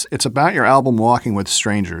it's about your album Walking with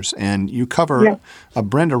Strangers, and you cover a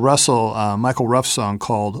Brenda Russell, Michael Ruff song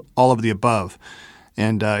called All of the Above.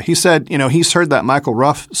 And he said, he's heard that Michael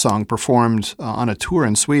Ruff song performed on a tour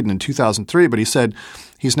in Sweden in 2003, but he said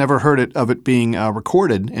he's never heard of it being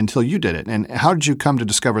recorded until you did it. And how did you come to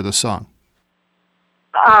discover the song?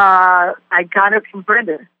 I got it from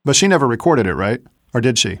Brenda. But she never recorded it, right? Or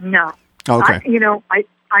did she? No. Oh, okay.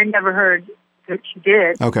 I never heard that she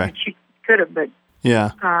did. Okay. She could have, but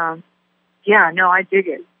yeah. No, I dig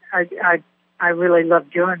it. I really love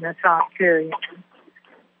doing this song too.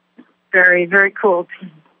 Very, very cool.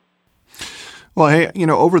 Well, hey,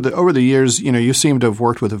 over the years, you seem to have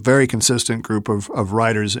worked with a very consistent group of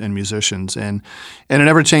writers and musicians, and in an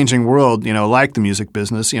ever-changing world, like the music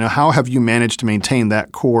business, how have you managed to maintain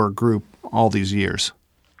that core group all these years?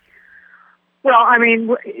 Well, I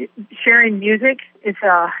mean, sharing music is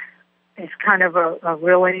kind of a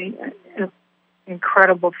really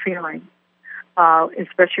incredible feeling,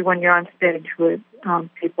 especially when you're on stage with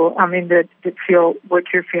people. I mean, that feel what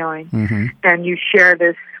you're feeling, mm-hmm. and you share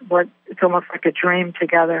this. It's almost like a dream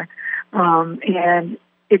together, and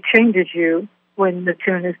it changes you when the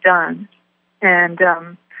tune is done, and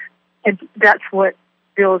that's what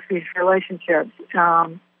builds these relationships.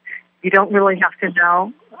 You don't really have to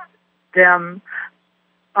know them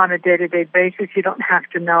on a day-to-day basis. You don't have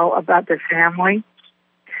to know about their family.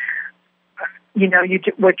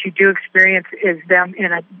 What you do experience is them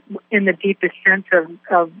in the deepest sense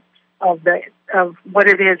of what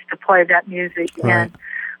it is to play that music, right.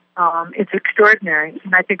 And it's extraordinary.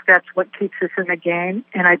 And I think that's what keeps us in the game,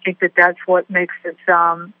 and I think that's what makes us,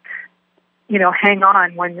 hang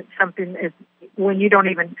on when you don't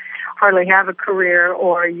even hardly have a career,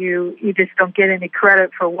 or you just don't get any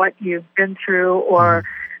credit for what you've been through, or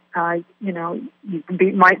you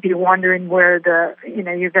might be wondering where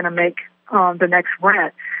you're going to make the next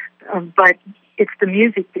rent, but it's the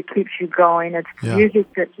music that keeps you going. It's the music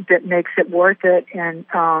that makes it worth it, and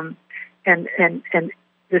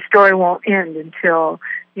the story won't end until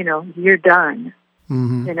you're done.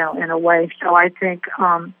 Mm-hmm. In a way. So I think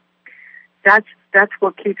that's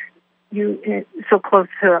what keeps you so close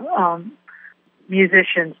to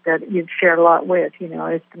musicians that you've shared a lot with.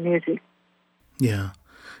 It's the music. Yeah.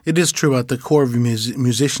 It is true about the core of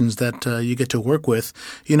musicians that you get to work with.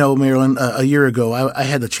 Marilyn, a year ago, I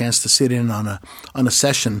had the chance to sit in on a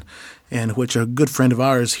session in which a good friend of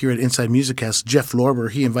ours here at Inside Musiccast, Jeff Lorber,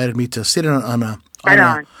 he invited me to sit in on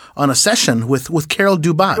a session with Carol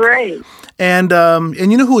Dubach. Great. And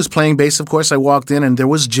you know who was playing bass? Of course, I walked in and there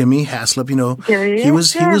was Jimmy Haslip. He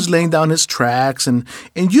was laying down his tracks, and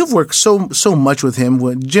you've worked so much with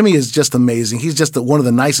him. Jimmy is just amazing. He's just one of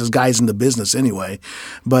the nicest guys in the business, anyway.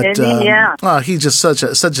 But he's just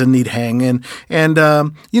such a neat hang. And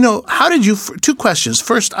how did you? Two questions.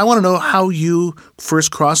 First, I want to know how you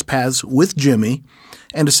first crossed paths with Jimmy,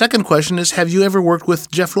 and the second question is, have you ever worked with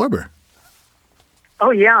Jeff Lorber? Oh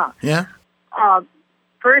yeah. Yeah.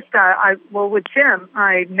 First, with Jim,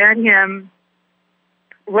 I met him.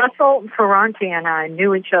 Russell Ferranti and I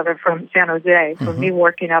knew each other from San Jose, from me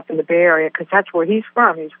working up in the Bay Area, because that's where he's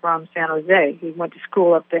from. He's from San Jose. He went to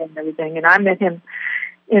school up there and everything. And I met him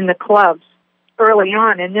in the clubs early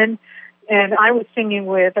on. And I was singing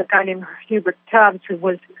with a guy named Hubert Tubbs, who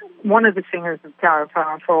was one of the singers of Tower of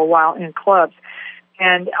Power for a while in clubs.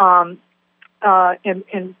 And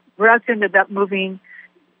and Russ ended up moving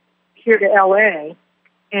here to L.A.,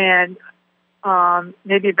 and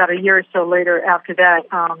maybe about a year or so later after that,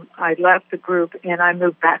 I left the group and I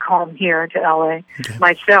moved back home here to L.A.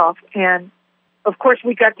 myself. And, of course,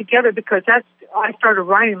 we got together because I started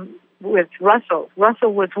writing with Russell.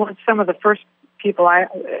 Russell was some of the first people I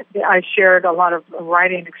shared a lot of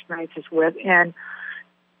writing experiences with, and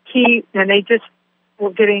they just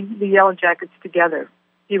were getting the Yellow Jackets together.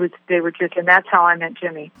 They were just, and that's how I met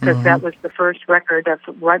Jimmy, because that was the first record. That's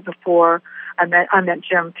right before I met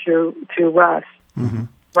Jim through Russ,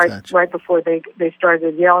 right before they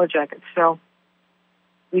started the Yellow Jackets. So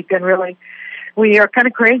we are kind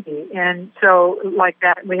of crazy, and so like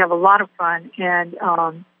that, we have a lot of fun. And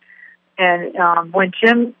when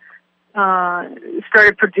Jim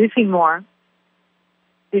started producing more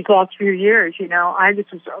these last few years, I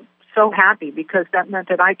just was so happy, because that meant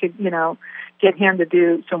that I could, get him to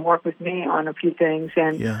do some work with me on a few things.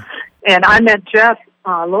 And and I met Jeff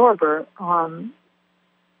Lorber. How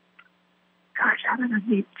did I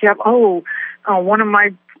meet Jeff? One of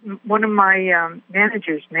my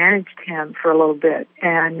managers managed him for a little bit,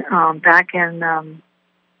 and back in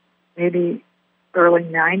maybe early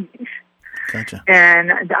 '90s. Gotcha.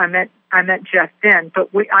 And I met Jeff then,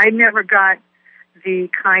 but I never got the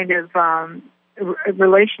kind of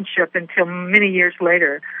relationship until many years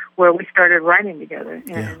later, where we started writing together,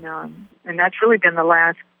 and that's really been the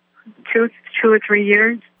last two or 3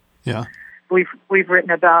 years. Yeah, we've written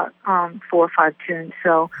about 4 or 5 tunes.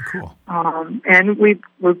 So cool. And we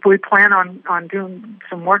plan on doing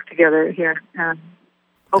some work together here,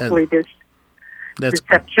 hopefully this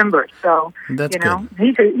September. So that's good.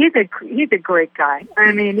 he's a great guy.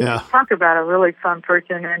 I mean, talk about a really fun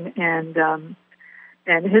person, and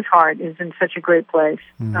his heart is in such a great place.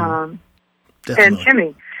 And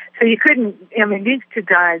Jimmy. So you couldn't, these two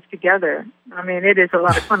guys together, it is a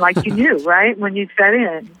lot of fun, like you knew, right, when you sat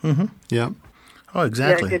in. Mm-hmm. Yeah. Oh,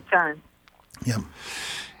 exactly. You had a good time. Yeah.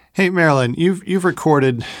 Hey, Marilyn, you've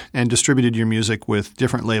recorded and distributed your music with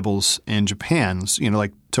different labels in Japan,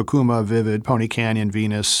 like Tokuma, Vivid, Pony Canyon,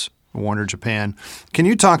 Venus, Warner Japan. Can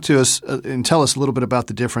you talk to us and tell us a little bit about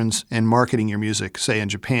the difference in marketing your music, say, in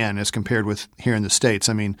Japan as compared with here in the States?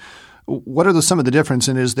 What are some of the difference,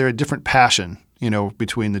 and is there a different passion,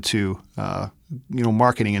 between the two,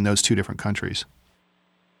 marketing in those two different countries?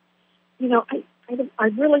 I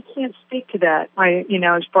really can't speak to that.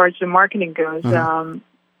 As far as the marketing goes, well,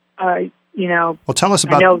 tell us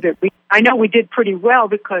about. I know we did pretty well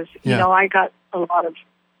because I got a lot of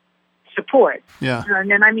support. Yeah, and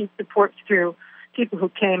then support through people who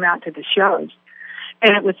came out to the shows,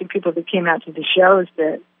 and it was the people that came out to the shows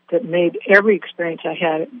that made every experience I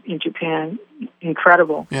had in Japan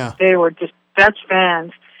incredible. Yeah, they were just best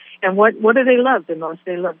fans. And what do they love the most?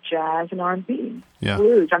 They love jazz and R&B,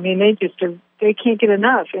 blues. They can't get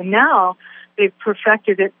enough. And now they've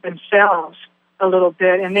perfected it themselves a little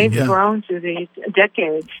bit, and they've grown through these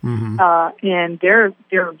decades. And they're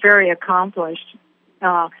very accomplished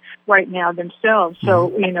right now themselves. So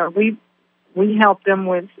we help them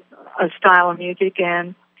with a style of music,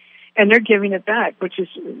 and they're giving it back, which is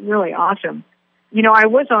really awesome. I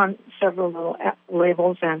was on several little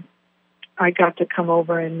labels, and I got to come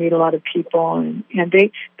over and meet a lot of people, and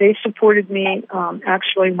they supported me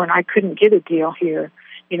actually when I couldn't get a deal here.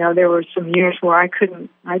 There were some years where I couldn't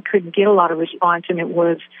get a lot of response, and it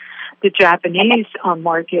was the Japanese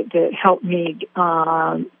market that helped me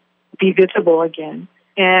be visible again.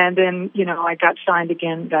 And then I got signed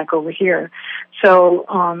again back over here. So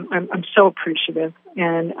I'm so appreciative,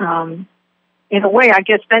 and in a way, I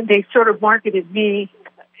guess that they sort of marketed me.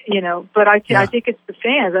 But I think it's the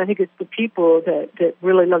fans. I think it's the people that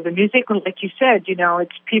really love the music. And like you said,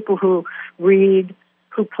 it's people who read,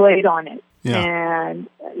 who played on it. Yeah. And,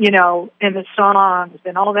 and the songs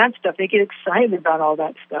and all that stuff. They get excited about all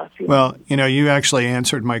that stuff. Well, you actually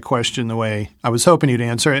answered my question the way I was hoping you'd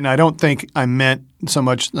answer it. And I don't think I meant so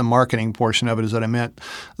much the marketing portion of it as that I meant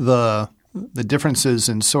the differences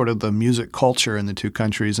in sort of the music culture in the two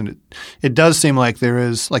countries. And it does seem like there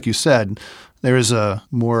is, like you said, there is a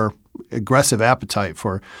more aggressive appetite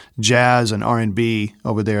for jazz and R&B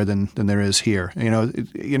over there than there is here.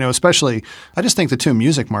 Especially I just think the two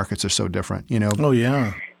music markets are so different. Oh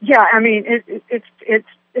yeah. Yeah,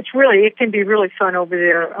 it's really, it can be really fun over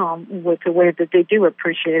there with the way that they do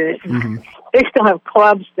appreciate it. Mm-hmm. They still have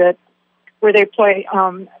clubs where they play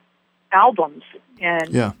albums,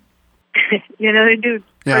 and they do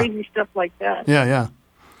crazy stuff like that. Yeah.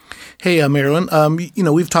 Hey, Marilyn,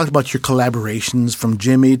 we've talked about your collaborations from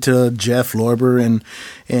Jimmy to Jeff Lorber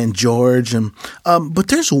and George, but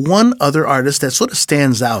there's one other artist that sort of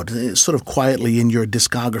stands out, sort of quietly in your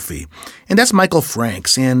discography, and that's Michael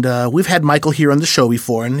Franks. And we've had Michael here on the show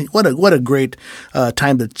before, and what a great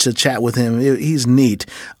time to chat with him. He's neat.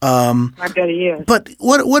 I bet he is. But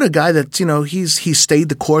what a guy that he stayed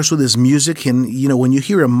the course with his music, and when you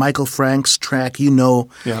hear a Michael Franks track,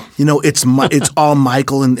 it's all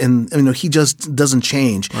Michael, and he just doesn't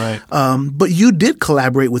change. Right. But you did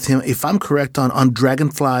collaborate with him, if I'm correct, on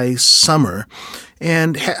Dragonfly Summer.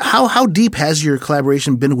 And how deep has your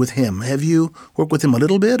collaboration been with him? Have you worked with him a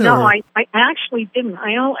little bit? No, I actually didn't.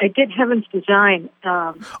 I did Heaven's Design.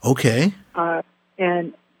 Okay.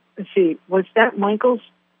 And let's see, was that Michael's?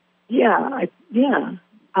 Yeah.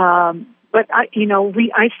 But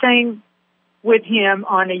I sang with him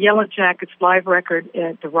on a Yellow Jackets live record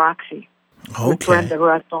at the Roxy. Okay. With Brenda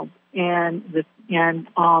Russell, and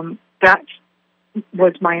that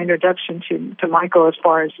was my introduction to Michael as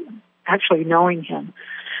far as actually knowing him.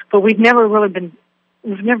 But we've never done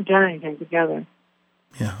anything together.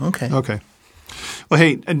 Yeah. Okay. Okay. Well,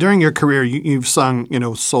 hey, during your career, you've sung,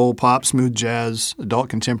 soul, pop, smooth jazz, adult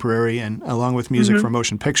contemporary, and along with music for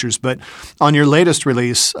motion pictures. But on your latest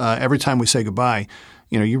release, Every Time We Say Goodbye,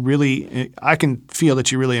 I can feel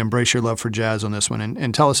that you really embrace your love for jazz on this one.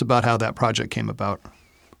 And tell us about how that project came about.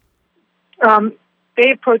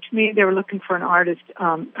 They approached me. They were looking for an artist,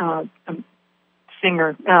 a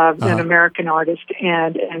singer, an American artist,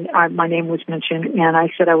 and my name was mentioned, and I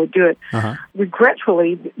said I would do it.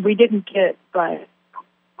 Regretfully, we didn't get, but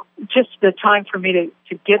just the time for me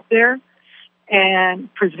to get there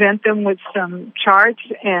and present them with some charts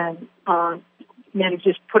and then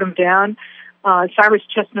just put them down. Cyrus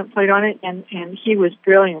Chestnut played on it, and he was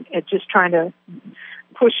brilliant at just trying to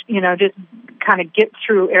push, just kind of get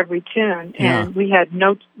through every tune. Yeah. And we had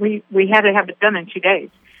notes. We had to have it done in 2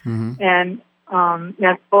 days, and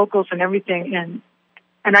that's vocals and everything.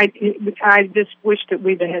 And I just wish that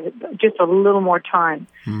we had just a little more time,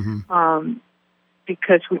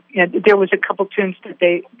 because there was a couple tunes that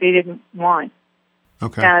they didn't want.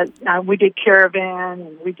 Okay. We did Caravan,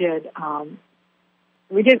 and we did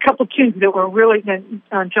a couple tunes that were really,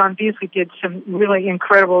 John Beasley did some really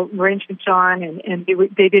incredible arrangements on, and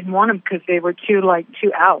they didn't want them because they were too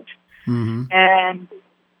out. And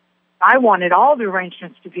I wanted all the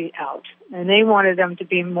arrangements to be out, and they wanted them to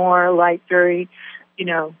be more like very,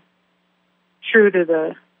 true to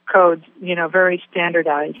the codes, very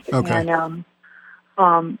standardized. Okay. And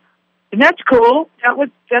that's cool.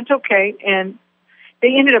 That's okay. And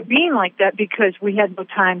they ended up being like that because we had no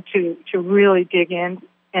time to really dig in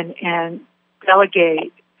and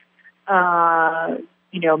delegate,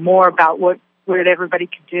 more about what everybody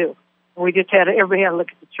could do. We just everybody had to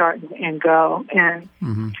look at the chart and go, and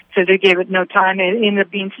so they gave it no time. It ended up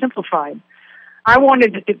being simplified. I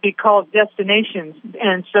wanted it to be called Destinations,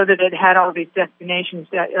 and so that it had all these destinations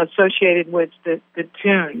associated with the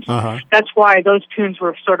tunes. That's why those tunes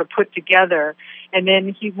were sort of put together. And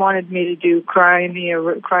then he wanted me to do Cry in the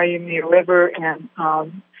River and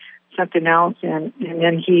something else. And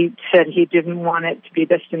then he said he didn't want it to be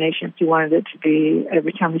Destinations. He wanted it to be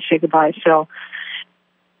Every Time We Say Goodbye. So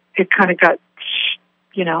it kind of got,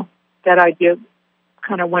 that idea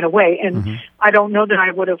kind of went away. And I don't know that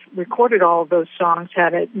I would have recorded all of those songs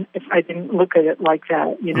if I didn't look at it like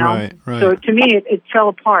that, Right. So to me, it fell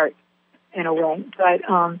apart in a way. But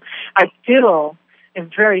I still am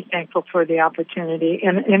very thankful for the opportunity.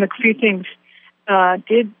 And a few things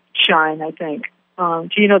did shine, I think.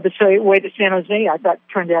 The Way to San Jose, I thought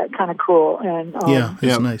turned out kind of cool. And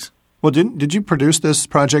it's nice. Well, did you produce this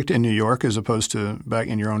project in New York as opposed to back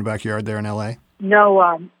in your own backyard there in L.A.?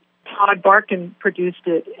 No, Todd Barkin produced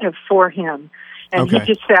it for him, and he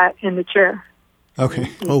just sat in the chair. Okay.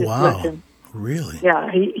 Oh, wow. Listened. Really? Yeah,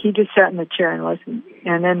 he just sat in the chair and listened.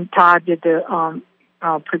 And then Todd did the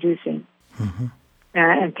producing.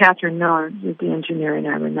 And Catherine Miller did the engineering,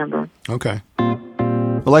 I remember. Okay.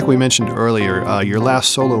 Well, like we mentioned earlier, your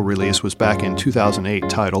last solo release was back in 2008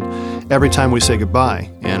 titled Every Time We Say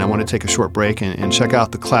Goodbye. And I want to take a short break and check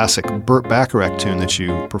out the classic Burt Bacharach tune that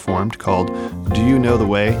you performed called Do You Know the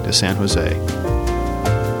Way to San Jose?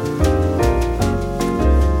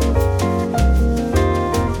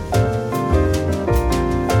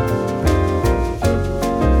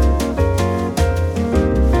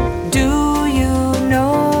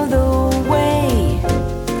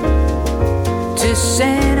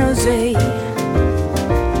 San Jose,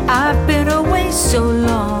 I've been away so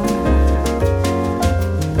long.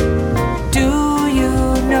 Do you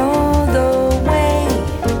know the way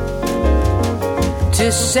to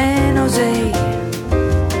to San Jose.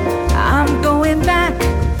 I'm going back.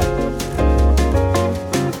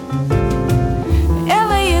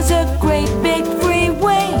 LA is a great big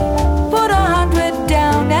freeway. Put 100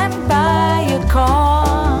 down and buy a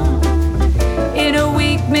car. In a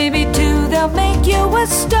week, maybe two, they'll make you a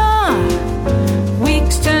star.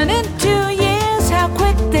 Weeks turn into years, how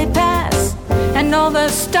quick they pass. And all the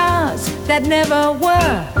stars that never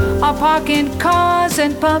were are parking cars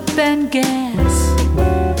and pumping gas.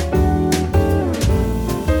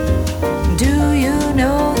 Do you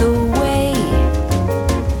know the way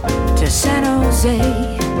to San Jose?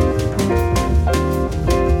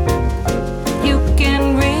 You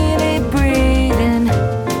can really breathe in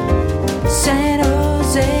San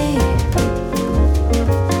Jose.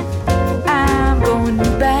 I'm going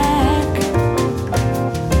back.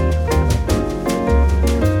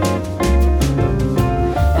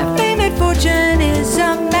 A fame and fortune is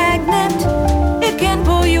a magnet. It can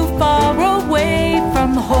pull you far away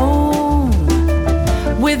from home.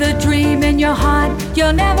 With a dream in your heart,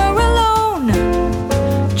 you're never alone.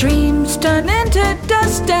 Dreams turn into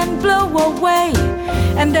dust and blow away.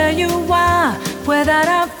 And there you are, without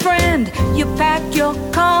a friend. You pack your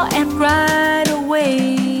car and ride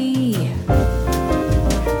away.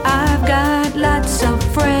 I've got lots of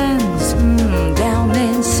friends down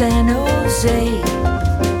in San Jose.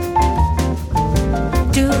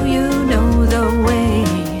 Do you know the way?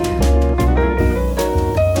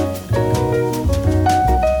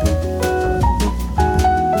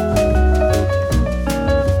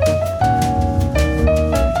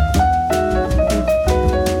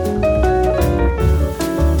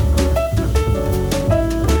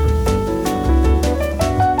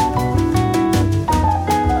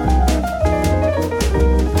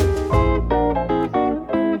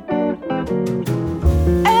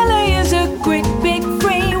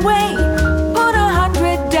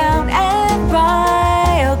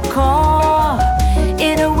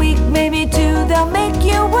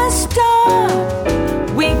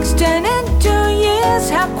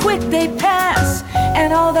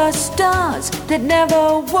 Stars that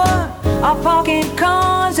never were are parking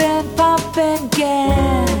cars and pumping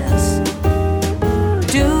gas.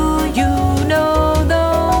 Do you know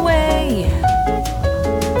the way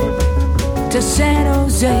to San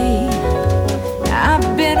Jose?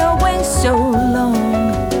 I've been away so long.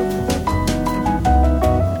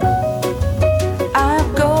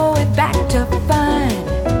 I'm going back to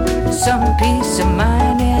find some peace of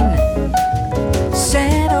mind in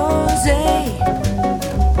San Jose.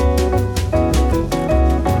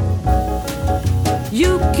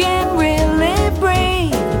 You can really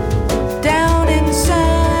breathe down in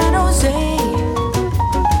San Jose.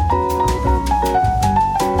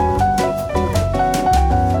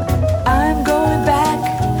 I'm going back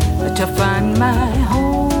to find my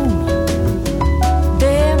home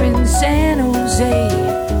there in San Jose.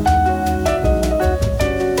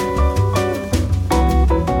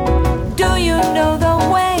 Do you know the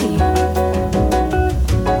way?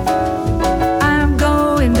 I'm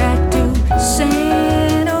going back to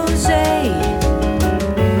San Jose.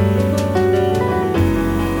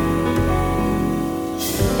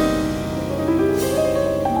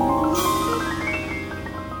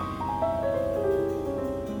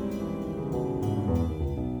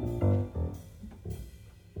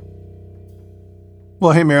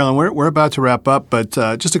 Well, hey, Marilyn, we're about to wrap up, but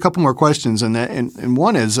just a couple more questions. And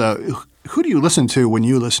one is, who do you listen to when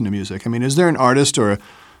you listen to music? I mean, is there an artist or a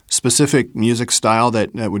specific music style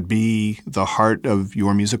that would be the heart of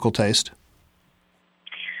your musical taste?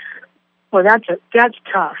 Well, that's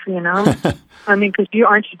tough, you know. I mean, because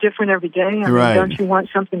aren't you different every day? I mean, right. Don't you want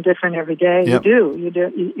something different every day? Yep. You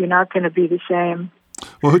do. You're not going to be the same.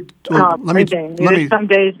 Well, let me. There's some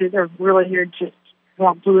days that are really you just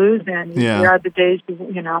want blues, and there are the days you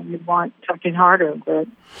want something harder. But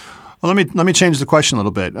well, let me change the question a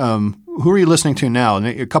little bit. Who are you listening to now? And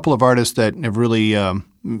a couple of artists that have really,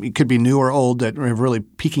 it could be new or old, that are really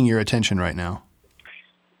piquing your attention right now.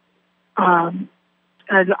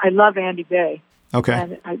 I love Andy Bay. Okay.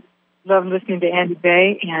 And I love listening to Andy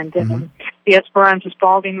Bay and the Esperanza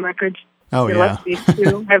Spalding records. Oh, yeah. These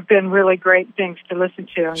two have been really great things to listen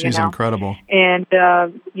to. She's incredible. And,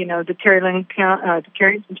 the Terry Lynn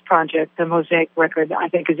Carrington's project, the Mosaic record, I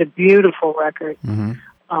think is a beautiful record. Mm-hmm.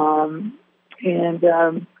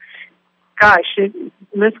 Gosh, the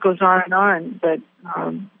list goes on, but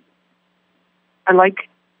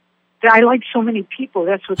I like so many people.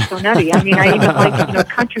 That's what's so nutty. I mean, I even like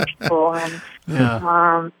country people. And,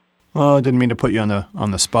 yeah. Well, I didn't mean to put you on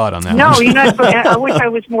the spot on that. No, one. I wish I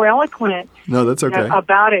was more eloquent. No, that's okay.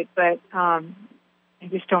 About it, but I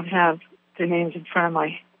just don't have the names in front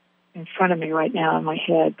of me right now in my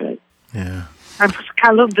head, but Yeah. I'm kind of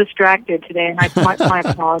a little distracted today, and my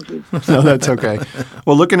apologies. No, that's okay.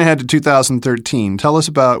 Well, looking ahead to 2013, tell us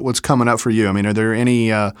about what's coming up for you. I mean, are there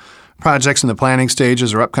any projects in the planning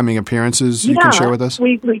stages or upcoming appearances you can share with us?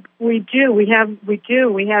 We do. We have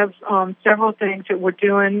several things that we're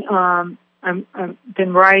doing. I've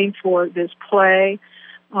been writing for this play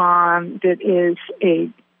that is a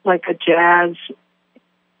jazz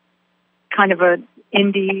kind of an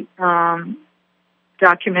indie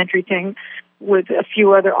documentary thing with a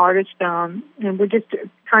few other artists, and we're just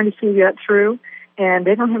trying to see that through. And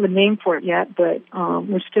they don't have a name for it yet, but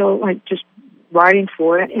we're still just writing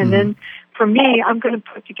for it. And then for me, I'm going to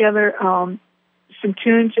put together some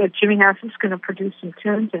tunes. Jimmy House is going to produce some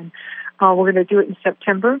tunes, and we're going to do it in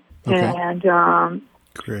September. Okay. And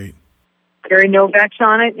Great. Gary Novak's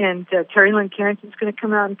on it, and Terry Lynn Carrington's going to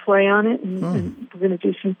come out and play on it, and we're going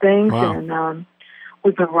to do some things. Wow. And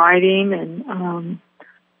we've been writing, and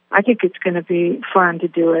I think it's going to be fun to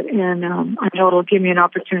do it. And I know it'll give me an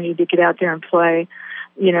opportunity to get out there and play,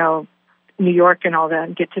 New York and all that,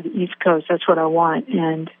 and get to the East Coast. That's what I want.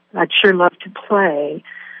 And I'd sure love to play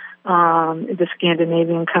the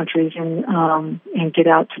Scandinavian countries and get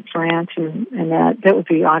out to France, and that would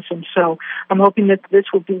be awesome. So I'm hoping that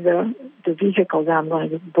this will be the vehicle that I'm going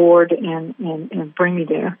to board and bring me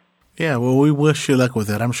there. Yeah, well, we wish you luck with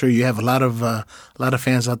that. I'm sure you have a lot of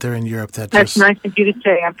fans out there in Europe that That's just... nice of you to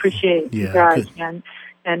say. I appreciate you guys good.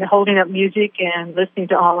 and holding up music and listening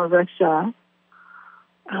to all of us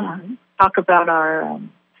talk about our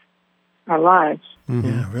lives. Mm-hmm.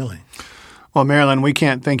 Yeah, really. Well, Marilyn, we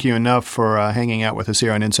can't thank you enough for hanging out with us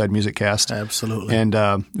here on Inside Music Cast. Absolutely. And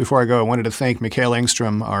before I go, I wanted to thank Mikael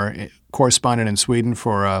Engström, our correspondent in Sweden,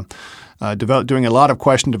 for doing a lot of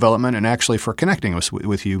question development and actually for connecting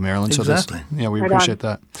with you, Marilyn. Exactly. So we appreciate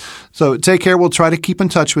that. So take care. We'll try to keep in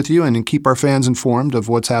touch with you and keep our fans informed of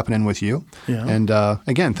what's happening with you. Yeah. And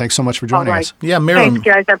again, thanks so much for joining us. Yeah, Marilyn. Thanks,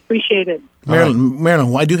 guys. I appreciate it.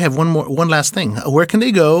 Marilyn, I do have one last thing. Where can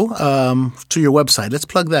they go to your website? Let's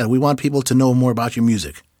plug that. We want people to know more about your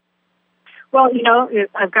music. Well,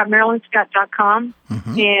 I've got MarilynScott.com,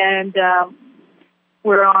 and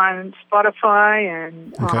we're on Spotify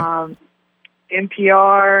and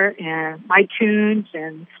NPR and iTunes,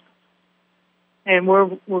 and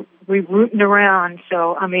we're rooting around.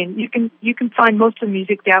 So I mean, you can find most of the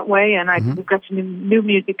music that way, and we've got some new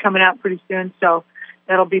music coming out pretty soon. So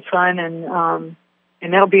that'll be fun, and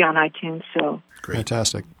that'll be on iTunes. So great.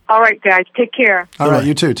 Fantastic. All right, guys, take care. All right,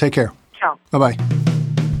 you too. Take care. Ciao. Bye-bye.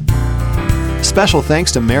 Special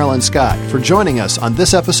thanks to Marilyn Scott for joining us on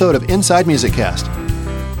this episode of Inside Music Cast.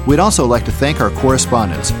 We'd also like to thank our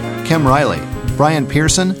correspondents, Kim Riley, Brian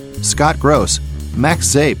Pearson, Scott Gross, Max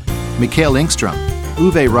Zape, Mikael Engström,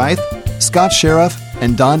 Uwe Reith, Scott Sheriff,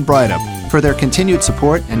 and Don Brydup for their continued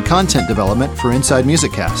support and content development for Inside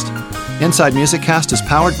Music Cast. Inside Music Cast is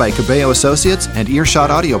powered by Cabello Associates and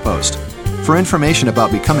Earshot Audio Post. For information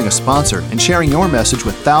about becoming a sponsor and sharing your message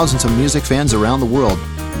with thousands of music fans around the world,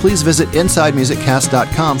 please visit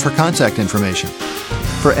InsideMusicCast.com for contact information.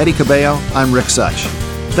 For Eddie Cabello, I'm Rick Such.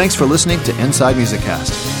 Thanks for listening to Inside Music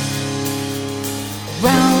Cast.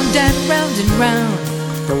 Round and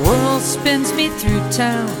round, the world spins me through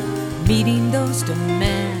town, meeting those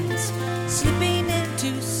demands, slipping